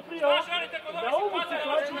ovo malo prije, da ovu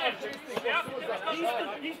situaciju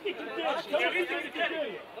isti kriterij, samo pitanje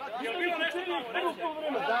kriterija. Pitanje kriterija je prvo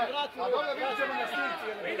polovremena. A dobro, vidjet ćemo na snimci.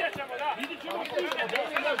 Vidjet ćemo, da. Vidjet ćemo snimci.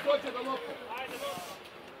 Dođe do lopte. Ajde, dobro.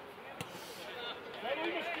 Evo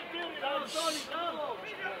imaš kriterij, Antoni, bravo!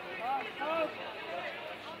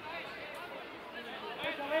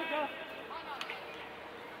 Leka!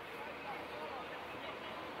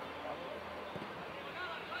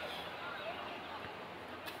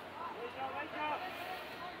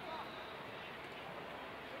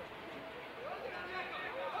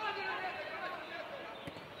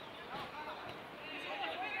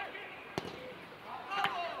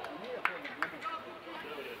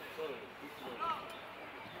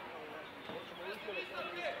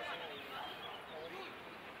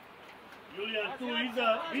 Julijan tu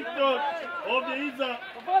iza, Viktor, ovdje iza,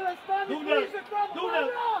 Duvnjak,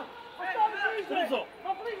 brzo!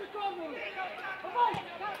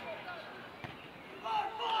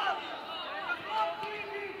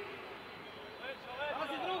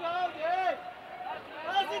 Pazi druga ovdje, ej!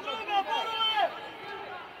 Pazi druga, borove!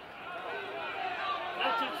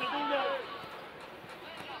 Vraćaj se Duvnjak!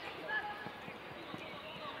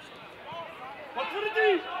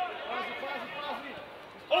 Potvrdi!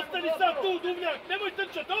 Ostani sad tu, Duvnjak, nemoj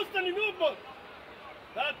trčat, ostani mi odmor!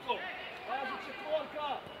 Tako! Pazi četvorka!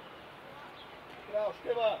 Bravo,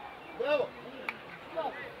 Škeva! Bravo!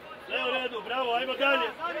 Sve u redu, bravo, ajmo dalje!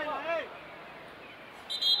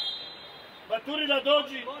 Baturina,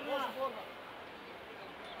 dođi!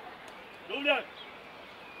 Duvnjak!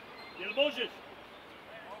 Jel možeš?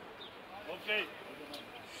 Okej.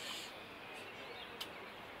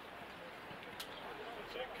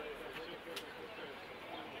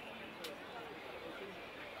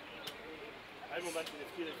 Ajmo, Martine,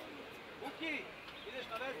 skidaj. Uki, ideš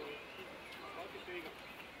na vezu.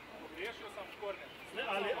 Riješio sam korner. Ne,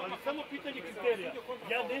 ali samo pitanje kriterija.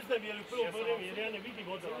 Ja ne znam je li u prvom vremenu, jer ja ne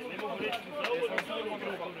vidim odavde. Ne mogu reći ni za ovo, ni za ovo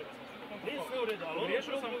prvo vremenu. Ne sve u redu, ali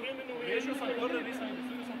ono prvo vremenu... Riješio sam korner, nisam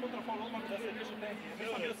kontrafol odmah da se riješi tenzi.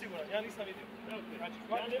 Nisam bio siguran, ja nisam vidio.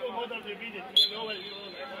 Ja ne mogu odavde vidjeti, jer ovaj...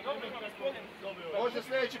 Može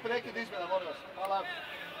sljedeći prekid izmjena, molim vas. Hvala.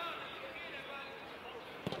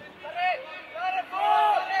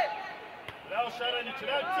 Bravo Šaranić,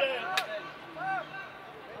 reakcije!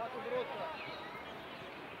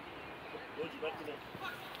 Dođi, Martine.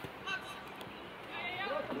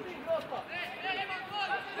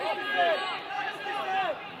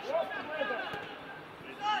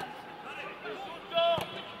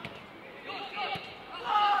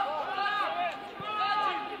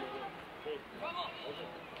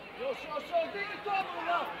 Još, digni to,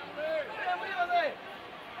 Bruna! Idemo, Ivane!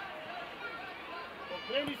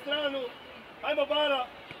 Okreni stranu, ajmo Bara!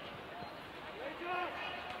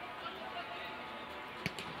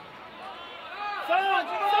 Sam!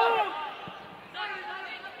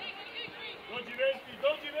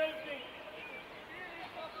 Dođi veliki!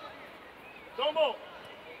 Tomo,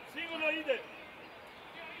 sigurno ide!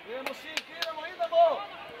 Idemo, Sinki, idemo!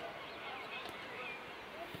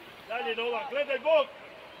 Dalje Novak, gledaj bok!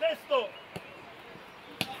 Testo!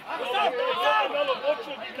 Malo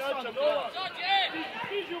bočnog igrača, Novak!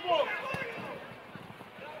 Stiži u bok!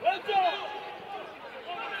 Leđo!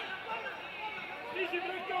 Stiži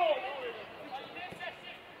preko!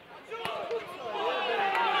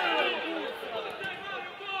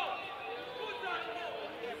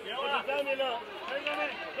 Evo da zamjena!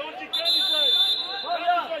 Dođi Kanizaj!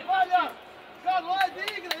 Valja! Karlo, ajde,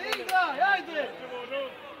 igraj, ajde!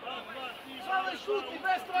 Samo šuti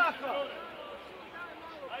bez straha!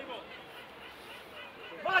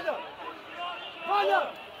 Vanja! Vanja!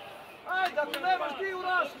 Ajde, ako nemaš ti u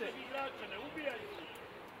rašte! Ne ubijaj!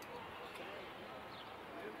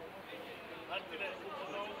 Martine,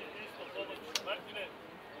 upravo ovdje desno, pomoć. Martine,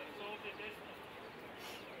 ovdje desno.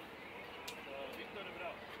 Viktore,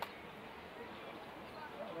 bravo.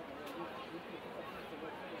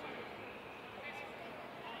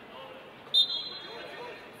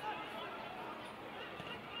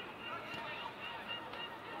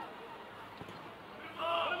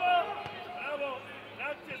 Bravo,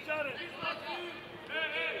 reakcija Šare.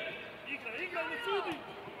 Igra, ne sudi.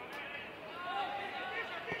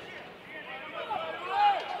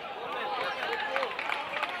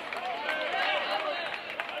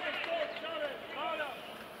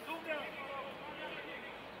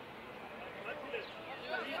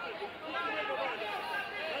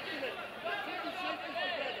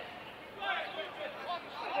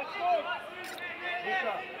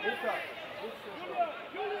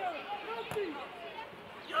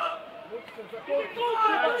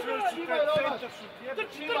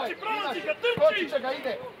 Trči, prolazi ga, trči! Koči će ga,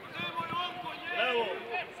 ide! Evo!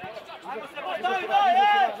 Ajmo se postavi, daj!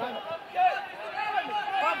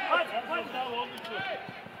 Bravo, odlično!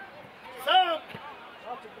 Sam!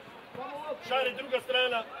 Šari druga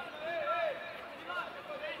strana!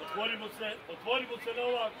 Otvorimo se na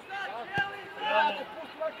ovak! Bravo!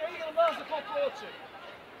 Pusti, neka igra nazad koliko hoće!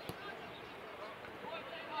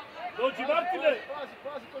 Dođi Martine!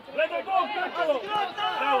 Gledaj gol, Krkalo!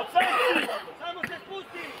 Bravo, sam si! Samo se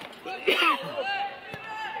spusti!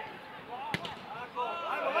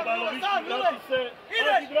 Ajde malo više, vrati se!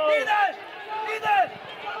 Ideš! Ideš! Ideš!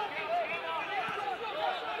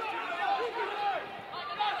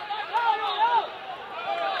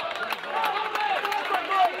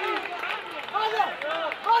 Vanja!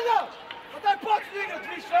 Vanja! Pa daj počni igrat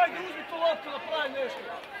više, ajde uzmi to loptu, napravi nešto.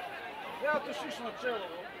 Ja to šišam na čelo.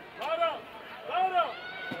 Lara!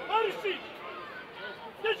 Mariši!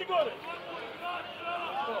 Sjeći gore!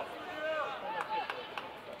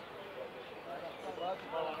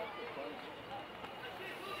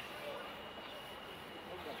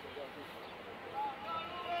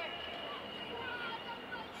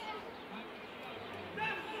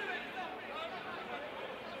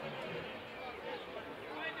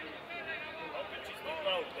 Opet čisto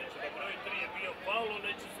faul, znači na broj 3 je bio faul,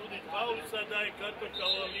 neće suditi faul, sad daje karton kao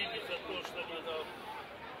alibi za to što je dao.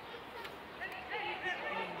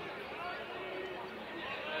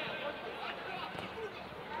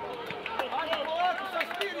 Ajde, polako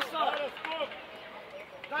sam, spiri sam!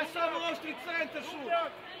 Daj samo oštri centar šut!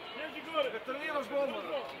 Bježi gore! Ne treniraš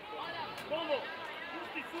golmana! Momo,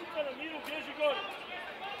 pusti sunca na miru, bježi gore!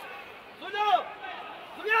 Zuljo!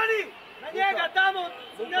 Zumjani! Na njega tamo!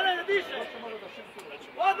 Zumjani ne diše!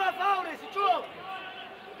 Odmah fauli, si čuo?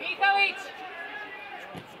 Mihalić!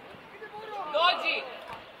 Dođi!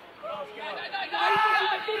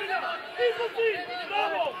 Izlazi!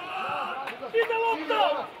 Bravo! Ide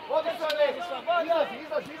lopta! Odi sad,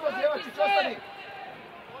 izlazi, Jevačić, ostani!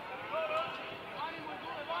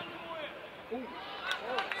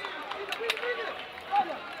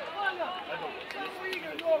 Samo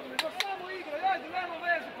igra, Jorgme, da samo igra, ajde, nema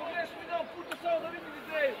veze, pogrešno jedan puta samo da vidim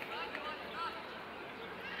ideju.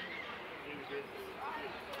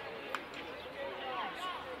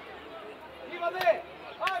 Ivane,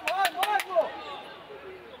 ajmo!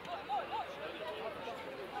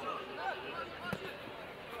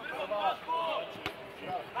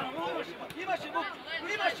 Imaš je!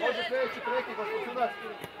 Može sljedeći prekid, gospod sudac.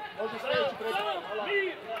 Može sljedeći prekid.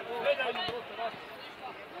 Mir! Gledaj!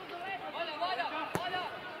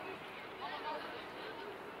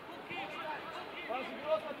 Pazi,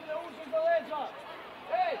 Grosma, ti ne uđeš za leđa!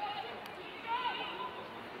 Ej!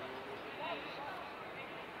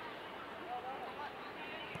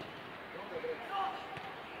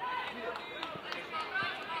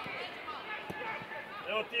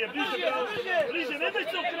 Evo ti je bliže, ne daj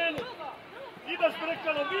se okrenuti! Idaš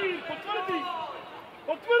Brekalo, mir, potvrdi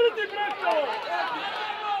Brekalo!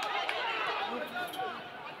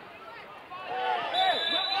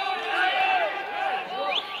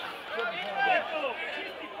 Brekalo,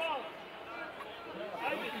 čisti faul!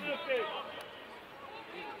 Ajde, sve okej!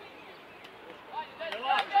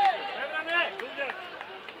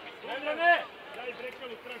 Memrane! Daj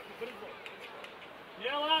Brekalu traku, brzo!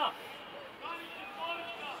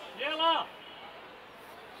 Jela!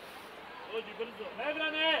 Dođi brzo!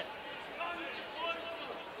 Memrane!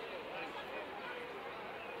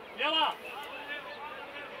 Jela!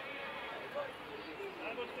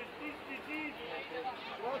 Ajmo se stisni zid!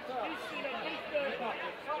 Stisni na prste!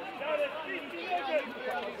 Šare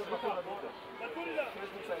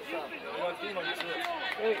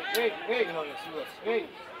Ej,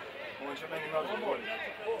 ovo će meni mnogo bolje.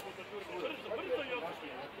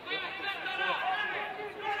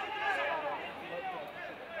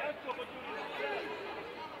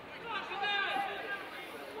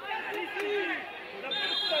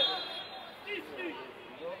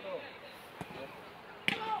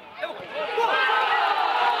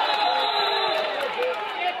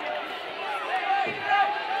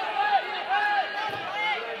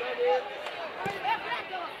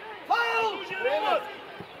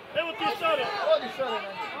 Evo ti Šare! Odi Šare na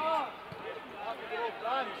njih.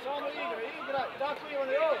 Samo igraj, tako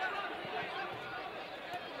Ivane, još.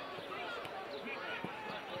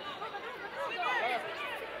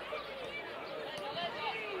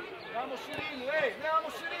 Nemamo širinu, nemamo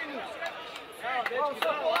širinu. Evo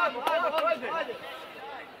sad polako, ajde.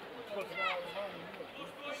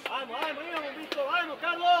 Ajmo, imamo Bito, ajmo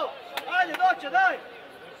Karlo! Ajde, doće, daj!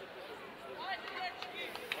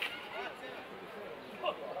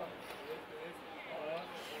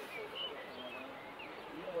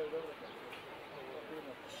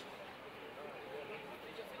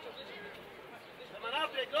 Nema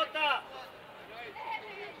naprijed, Grota!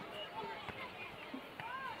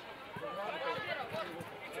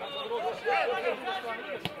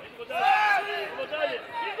 Idemo dalje!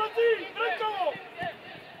 Izbaci! Preko!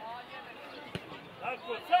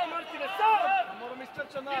 Tako, sam Martine, sam! Moram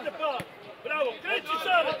istrčati nazad. Ide pa! Bravo, kreći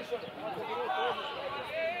Šare!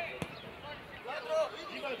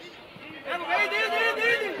 Evo ga, idi!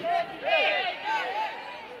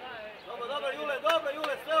 Dobro,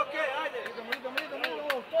 Jule, sve okej, ajde! Idemo,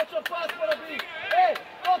 točan pas mora biti.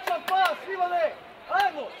 Točan pas, Ivane!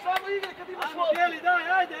 Ajmo, samo igre kad imaš Ajmo, loptu. Bijeli,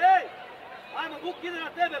 daj, ajde, Ajmo, Buki ide na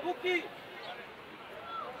tebe, Buki!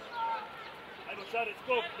 Ajmo Šare,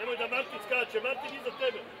 skok, nemoj da Martin skače, Martin iza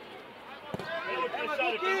tebe. Evo te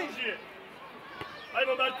Šare, produžije.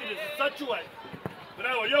 Ajmo Martine, sačuvaj.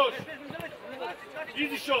 Bravo, još.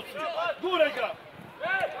 Izišao si, guraj ga.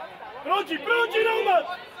 Prođi, Roman!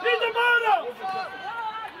 Ide Mara!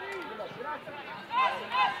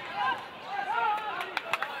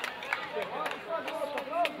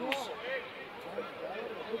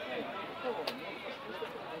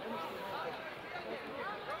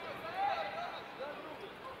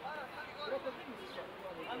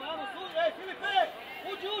 Ajmo, Filipe!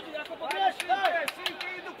 Uđi, ako pogreši, daj! Sinke,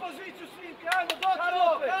 idu u poziciju, Sinke, ajmo, doći!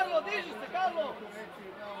 Karlo, diži se, Karlo!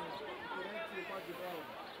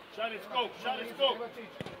 Šare, skok!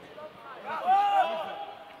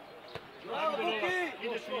 Bravo, Buki!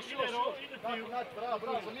 Ideš ti,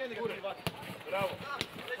 Bravo, zamijeni ga ti vati. Bravo.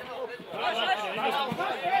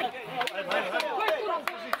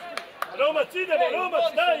 Romac, idemo,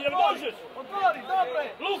 daj, jel možeš? Otvori, dobro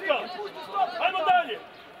je! Luka, ajmo dalje!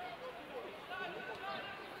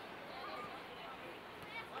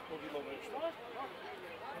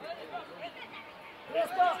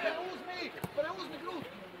 Preuzmi grud!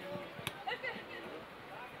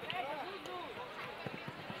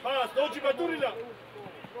 Pas, dođi Baturina!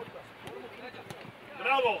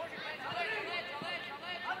 Bravo!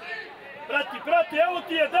 Prati, evo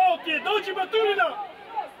ti je, dao ti je, dođi Baturina!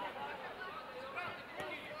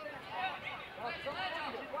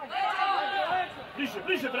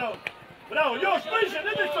 Bliže, bravo! Bravo, još bliže,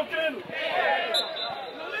 ne daj se okrenu!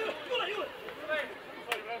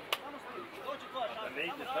 Ne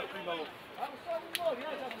ide, tako ima loptu. Ajmo samo u mori,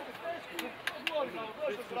 ajde, ako se teški, odmori malo,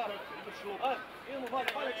 došli bravo. Idemo,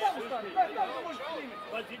 Vale, tamo stani, tamo možeš primiti.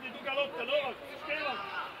 Pazi, ide druga lopta, Novak, Števan,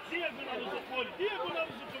 dijagonalu zatvori,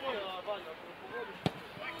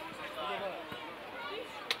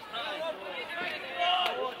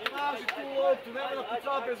 Traži tu loptu, nema da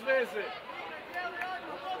puca bez veze.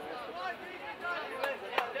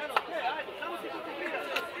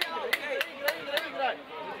 Igraj.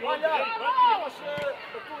 Valja, imaš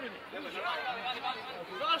Turini.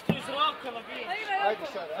 Zašto iz Rakala bio? Ajde,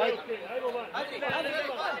 Šare, ajde.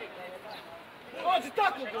 Dođi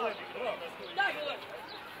tako, gledaj.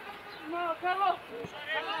 No, Karlo!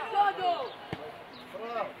 Sodo!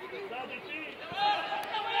 Bravo.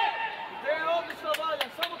 Gdje je odlično Valja,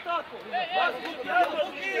 samo tako.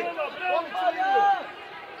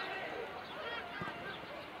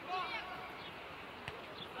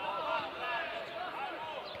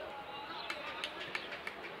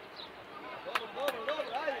 Dobro,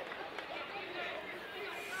 ajde.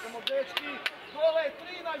 Samo dečki, dole,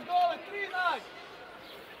 13!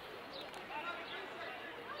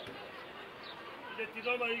 Ide ti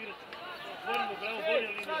doma igrati. Otvorimo, bravo, bolje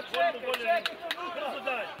linije. Čekaj, Brzo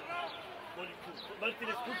daj.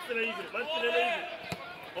 Martine, skup se na igre,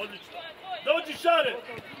 Odlično. Dođi Šare!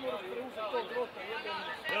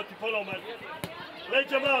 Evo ti ponovo Marko.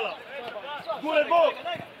 Leđa mala. Gure bok.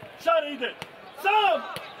 Šare ide. Sam!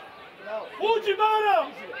 Uđi Mara!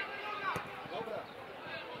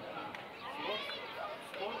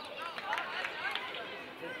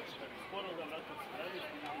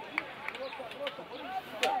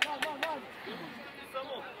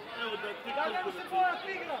 Samo, evo da ti Kako se tvoja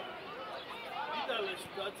igra? idealna je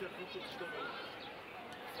situacija kako što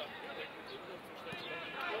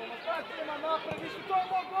Kako nema napred, više to je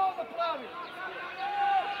moj gol napravi.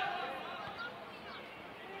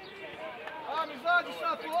 Ami, izađi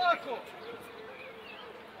sad polako.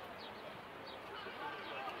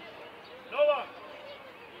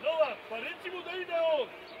 Novak, pa reci mu da ide on.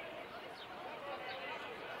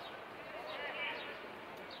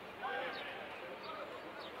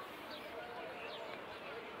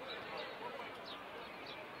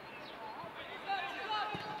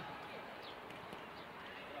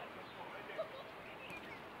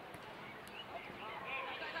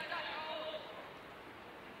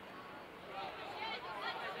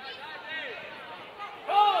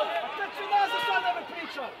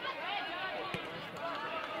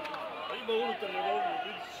 Ima unutarnje nogu,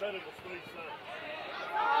 vidi Šare da stoji sam.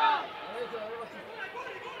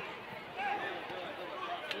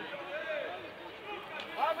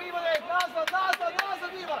 Ajmo Ivane,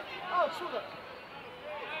 nazad Ivan! Ao, čuda!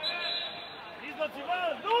 Izlazi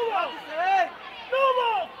van, Novak! Ej!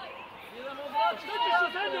 Novak! Idemo znači, Šta ćeš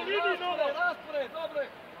u zemlju, vidi Novak! Raspored, dobro je!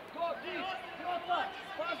 Ko ti? Krota!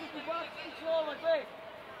 Pazi ti, baci ti slova, gledaj!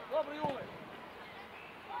 Dobro Juve!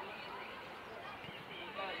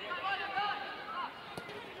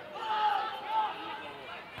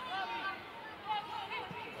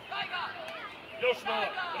 Još Novak,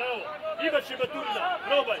 bravo! Imaš je Baturina,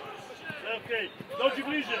 probaj! Okej, dođi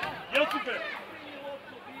bliže, Josipe!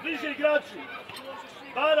 Bliže igraču!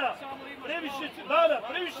 Bara,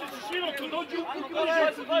 previše si široko, dođi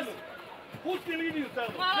bliže sredinu! Pusti liniju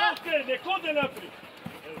tamo, okej, nek ode naprijed!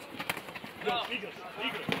 Igraš!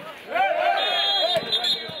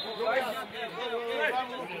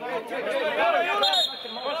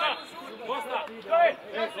 Gosta!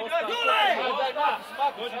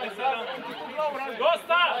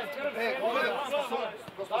 Gosta!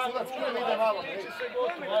 Sudac, krv ide malo.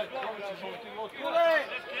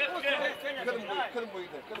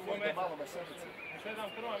 Krv ide malo, meselice.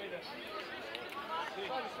 7 krvom ide.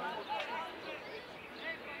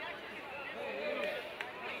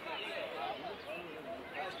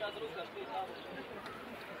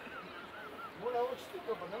 Mora učiti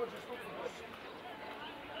to, pa ne možeš stupu doći.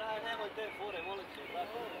 Nemoj te fore, molim te.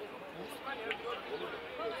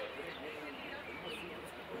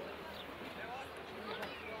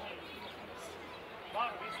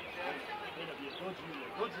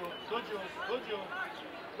 Dođi on!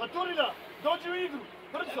 Baturina, dođi u igru!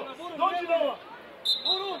 Brzo! Dođi Nova!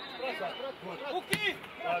 Uki!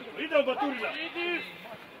 Idemo Baturina!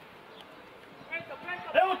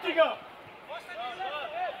 Evo ti ga!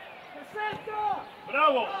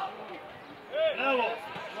 Bravo!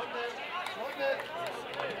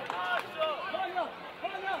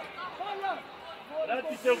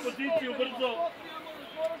 Vrati se u poziciju brzo!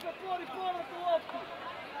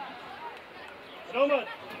 Roman,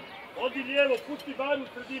 odi lijevo, pusti Baru u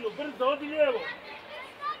sredinu, brzo, odi lijevo!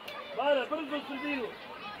 Bara, brzo u sredinu!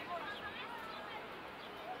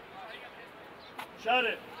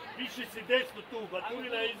 Šare, više si desno tu,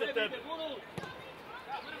 Baturina je iza tebe.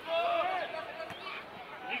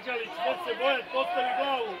 Igralić, ne se bojati, postavi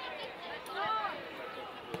glavu.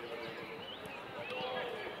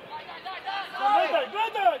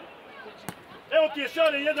 Gledaj! Evo ti je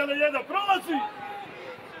Šare 1 na 1, prolazi!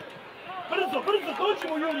 Brzo,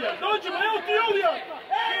 dođimo Julijan, evo ti Julijan!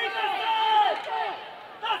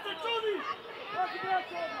 Da se čudiš!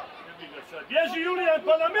 Bježi Julijan,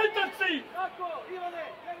 pa na metar si! Tako, Ivane,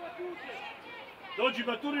 evo ti uče! Dođi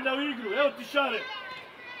Baturina u igru, evo ti Šare!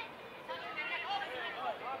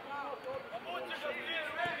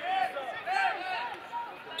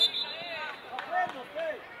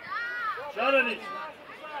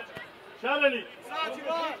 Šaranić!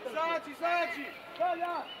 Zađi!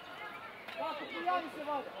 Dalja! Kako prijavi se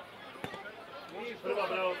vada? Prva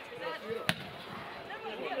bravo.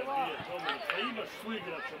 A imaš su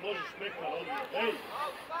igrača, možeš mekar odmah. Ej,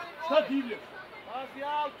 šta divljaš? Pazi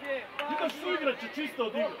Alke! Imaš su igrača čisto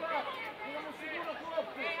od igra. Idemo sigurno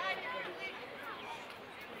klopku!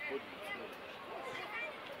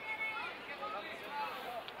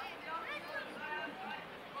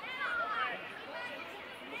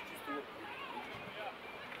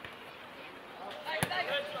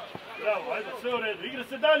 bravo, ajde, sve u redu, igra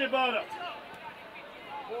se dalje, Bara.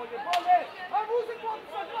 Bolje, ajmo uzeti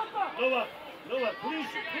potisak, Grota! Novak,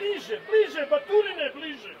 bliže, Baturine,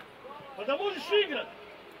 bliže. Pa da možeš igrat.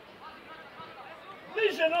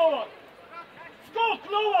 Bliže, Novak.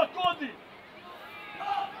 Skok, Novak, odi.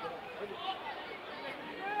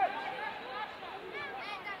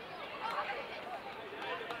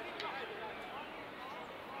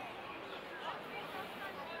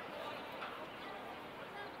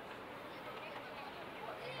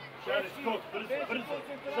 Šari, skok, brzo.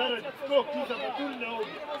 Šari, skok, iza Baturine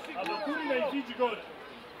ovdje. A Baturina iziđi gore.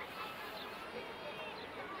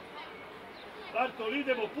 Bartol,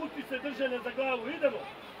 idemo, pusti se držanje za glavu, idemo.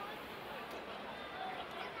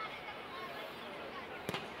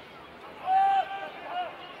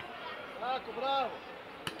 Tako, bravo.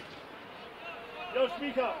 Još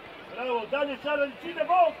Miha, bravo, dalje Čaranić, ide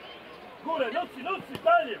bok. Gore, nosi,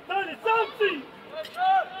 dalje, samci.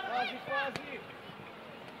 Pazi.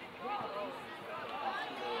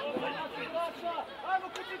 Ajmo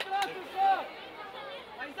koncentraciju sad!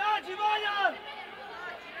 A izađi, Valjan!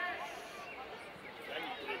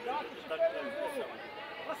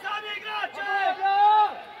 Pa sam je igrače!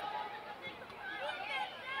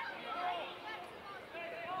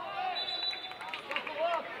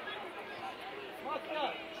 Matija!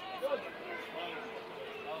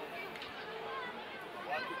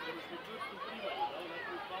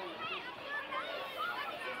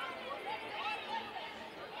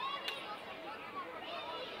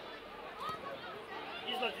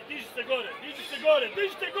 Izlazi, diži se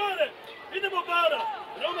gore! Idemo, Bara!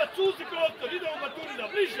 Roma, suzi prostor, idemo Baturina,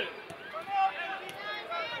 bliže!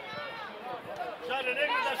 Šare, ne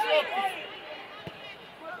gledaš loptu!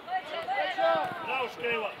 Bravo,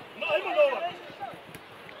 Škeva! Ajmo, Novak!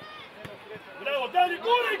 Bravo, dalje,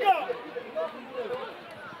 gori ga!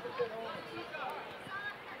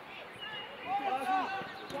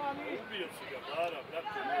 Ubio si ga, Bara,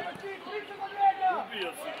 brate.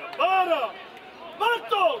 Ubio si ga, Bara!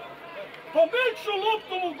 Bartol! Pomeću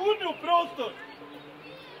loptu mu gurni u prostor!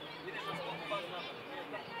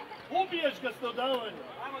 Ubiješ ga s dodavanjem!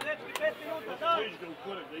 Ajmo, dečki, 5 minuta, da! Viš ga u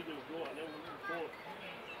korek da ide u gola, ne u gol.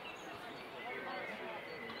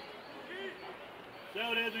 Sve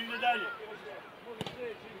u redu, ide dalje.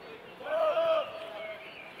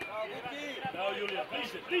 Bravo, Julija,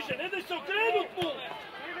 bliže, ne daj se okrenut mu!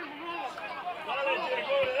 Zaleđe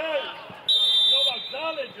gore, ej! Novak,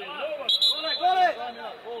 zaleđe, Novak!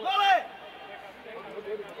 Gole!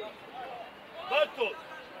 Bartol,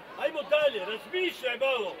 ajmo dalje, razmišljaj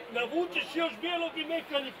malo, navučeš još bijelog i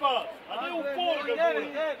mekani pas, a ne u pol ga gura.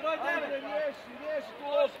 Broj 9! Riješi tu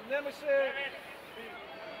loptu, nemoj se...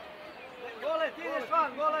 Gole, ti ideš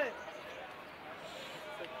van, gole!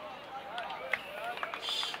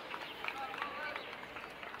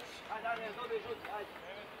 Ajde, dobij žuti, ajde.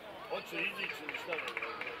 Hoće izići ili šta ne,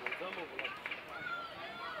 zamogu lako.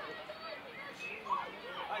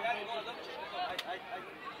 Ajde, gole, dobit ćeš to, ajde.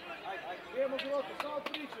 Idemo, Grota, samo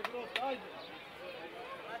priče, Grota, ajde.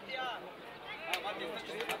 Matija! Evo, Matija,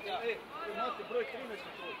 Matija. Matija, broj 13 je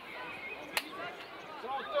to.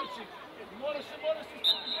 Samo trči. Moraš se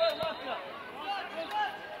strpiti, broj Matija.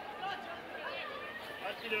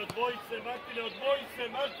 Martine,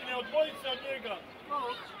 odvoji se od njega.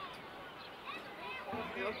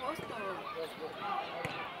 Evo postao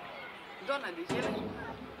Donadić, ili?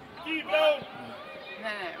 Ti, bravo!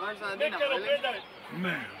 Ne, baš za Dinamo, Mekano ili? predaj.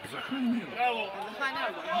 Ne, za Hajnil. Bravo. Za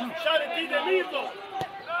Hajnil. Šare, ti ide mirno.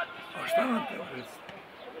 A šta vam te reci?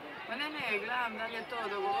 Pa ne, gledam da li je to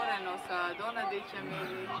dogovoreno sa Donadićem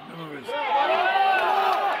ili... Nema veze.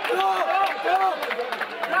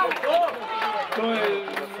 Bravo! To je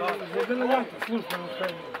za delegata službeno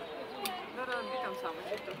Hajnil. Dobro, pitam samo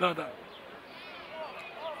čisto. Da.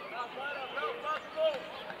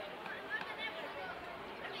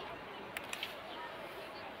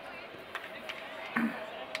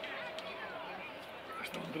 A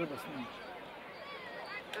šta vam treba s njim?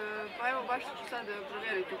 Pa evo, baš ću sad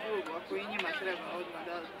provjeriti u klubu, ako i njima treba odmah,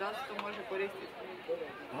 da li se to može koristiti.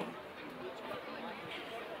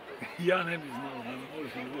 Ja ne bi znao da ne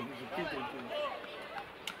možeš da pitajte.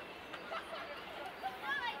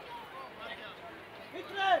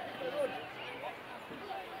 Mitre!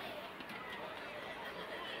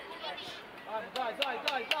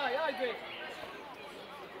 Daj, ajde!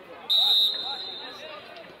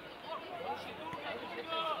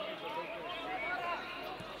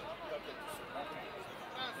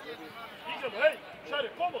 Igramo, hej! Šare,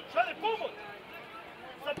 pomoć!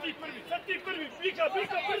 Sad ti prvi! Bika,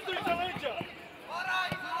 brzo iza leđa!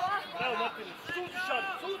 Bravo, Martine, suzi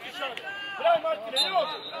Šare! Bravo, Martine, još!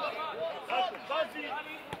 Tako, pazi!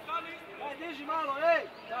 diži malo, ej!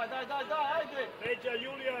 Daj, ajde! Leđa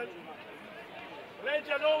Julijan!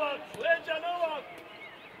 Leđa Novak! Leđa Novak!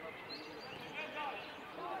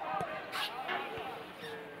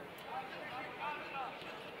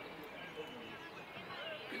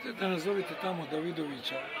 Pitajte, nazovite tamo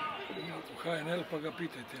Davidovića u HNL pa ga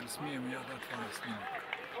pitajte jel smijem ja dati vam snimak.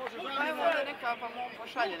 Pa evo onda neka pa mu on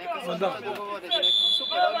pošalje, neka se Da. možda dogovore direktno.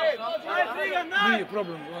 Super, odlično. Nije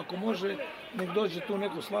problem, ako može, nek dođe tu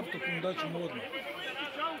neko s laptopom, daću mu odmah.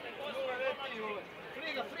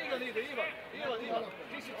 Frigan ide, Ivan,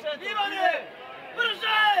 ti si centar. Ivane,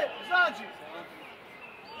 brže! Zađi!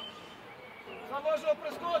 Sad možemo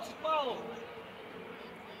preskočit malo.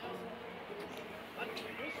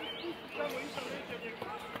 Samo iza leđa njega.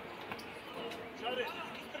 Šare,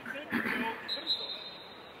 ispred centra je ovdje, brzo.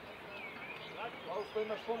 Malo što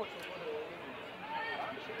imaš pomoćno gore u liniji.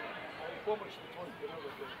 Pomoćni tvoj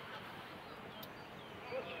robote.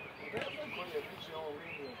 Ne znam koji je bliže ovom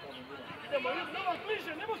linijom tamo njima. Idemo, Novak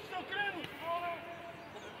bliže, ne možeš se okrenuti.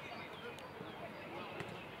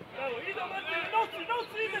 Bravo, ide Martin,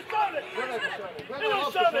 noci, ide Šare.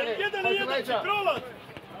 Evo Šare, jedan i jedan će prolaz.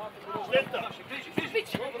 Šteta.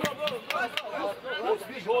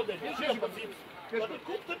 Stiži ovdje, stiži pa zicu. Pa da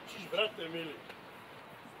ko trčiš, brate mili?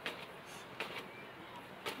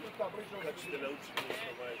 Kako ćete naučiti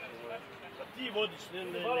nešto, majko moja? Pa ti vodiš,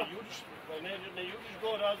 ne juriš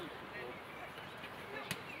go razliku.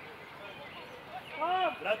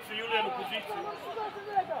 Vrati se Julijan u poziciju.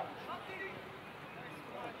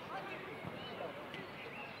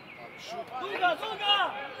 Duga!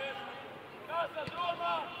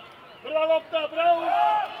 Prva lopta, bravo!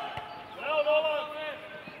 Bravo Novak!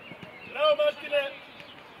 Bravo Martine!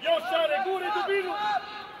 Još Šare, guri dubinu!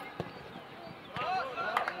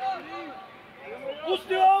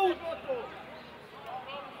 Pusti aut!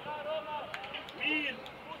 Mir!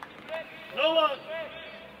 Novak!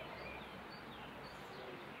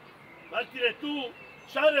 Martine tu!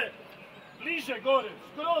 Šare! Bliže gore,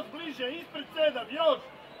 skroz bliže, ispred 7, još!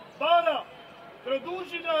 Bara!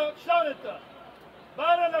 Produži na Šareta!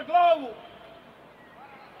 Bara na glavu!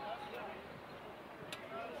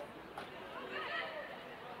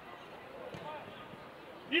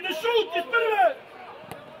 Ide šut iz prve!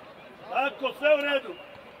 Tako, sve u redu.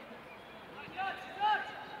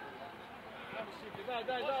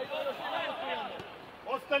 Daj, još jedan.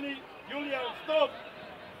 Ostani, Julijan, stop!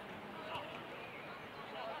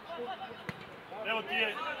 Evo ti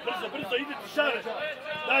je, brzo, ide ti Šare,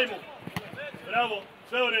 daj mu. Bravo,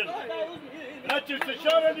 sve u redu. Vraćaj se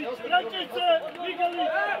Šarenić, vraćaj se, Migalić!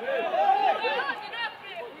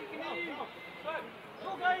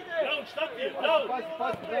 Bravo, šta ti je, bravo!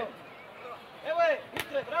 Pazi, bravo. Evo je,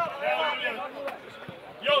 Mitre, bravo! Bravo, Julijan!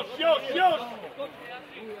 Još!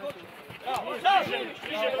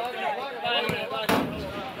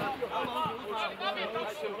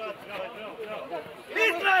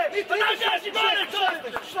 Bliže, Mitre,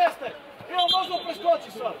 šeste! Evo, možemo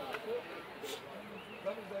preskočiti sad.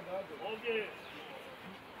 ovdje je.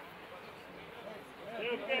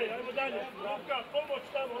 Okej, ajmo dalje. Ruka, pomoć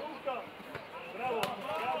tamo, ruka. Bravo,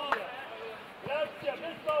 reakcija,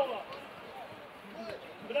 bez faula.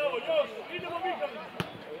 Bravo, još, idemo Mihalić.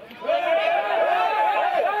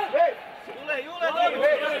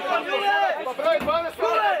 Jule! Pa pravi 12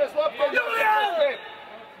 minuta bez lopte. Julijan!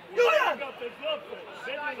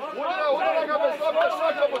 Udara ga bez lopte,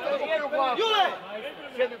 šaka mu te ruke u glavu. Jule!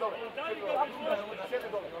 Sjedi dole.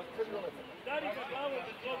 Dari ga glavu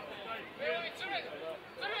bez lopte.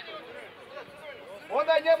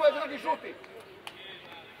 Onda je njemu je drugi šuti.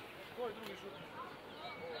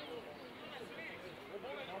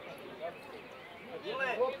 Jule,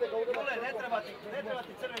 ne treba ti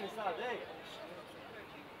crveni sad, ej!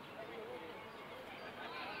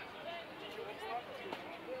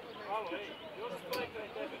 Halo, ej, još stoji kraj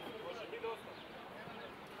tebe, može biti dosta.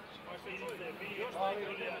 Još stoji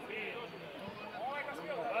Julijan,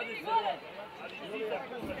 radi se, ali ti da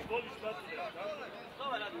kuhaš, voliš vatne.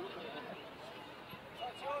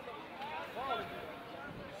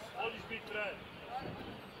 Voliš biti traje.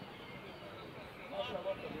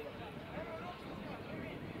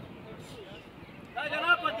 Daj ga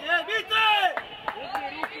napadi, ej, Mitre! Uzmi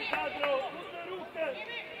ruke, Zadro, uzmi ruke!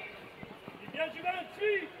 I bježi van,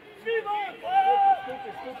 svi van!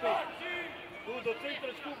 Skupi! Tu do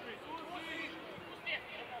centra skupi!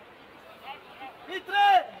 Mitre!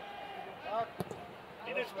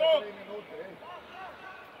 Ideš skok!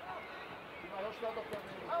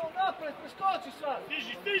 Ajmo napred, preskoči sad!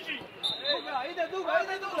 Stiži! Ide duga,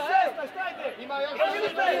 šesta, šta ide? Ima još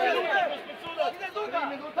Ide duga!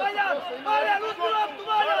 Valjan, uzmi loptu,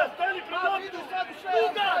 Valjan! Stani pred loptu!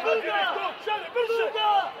 Duga!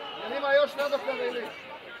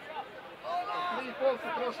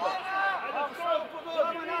 došlo. Ajde, skoro po dobi.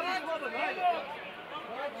 Samo nabi slobodno, ajde.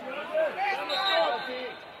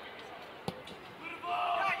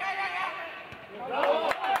 Bravo!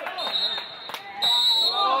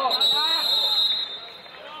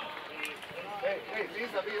 Ej,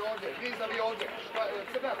 Liza, vi ovdje.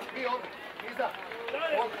 Crnac, vi ovdje. Liza,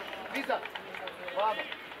 ovdje. Liza, vamo.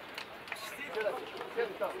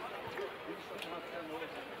 Sjedi tamo.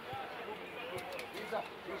 Liza,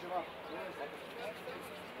 diži vamo.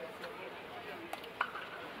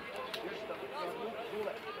 Diži tamo.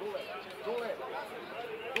 Dule.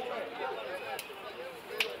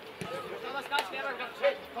 Sada skači, jedan ga.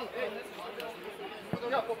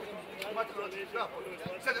 Ja popim.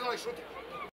 Sjedi dole i šuti.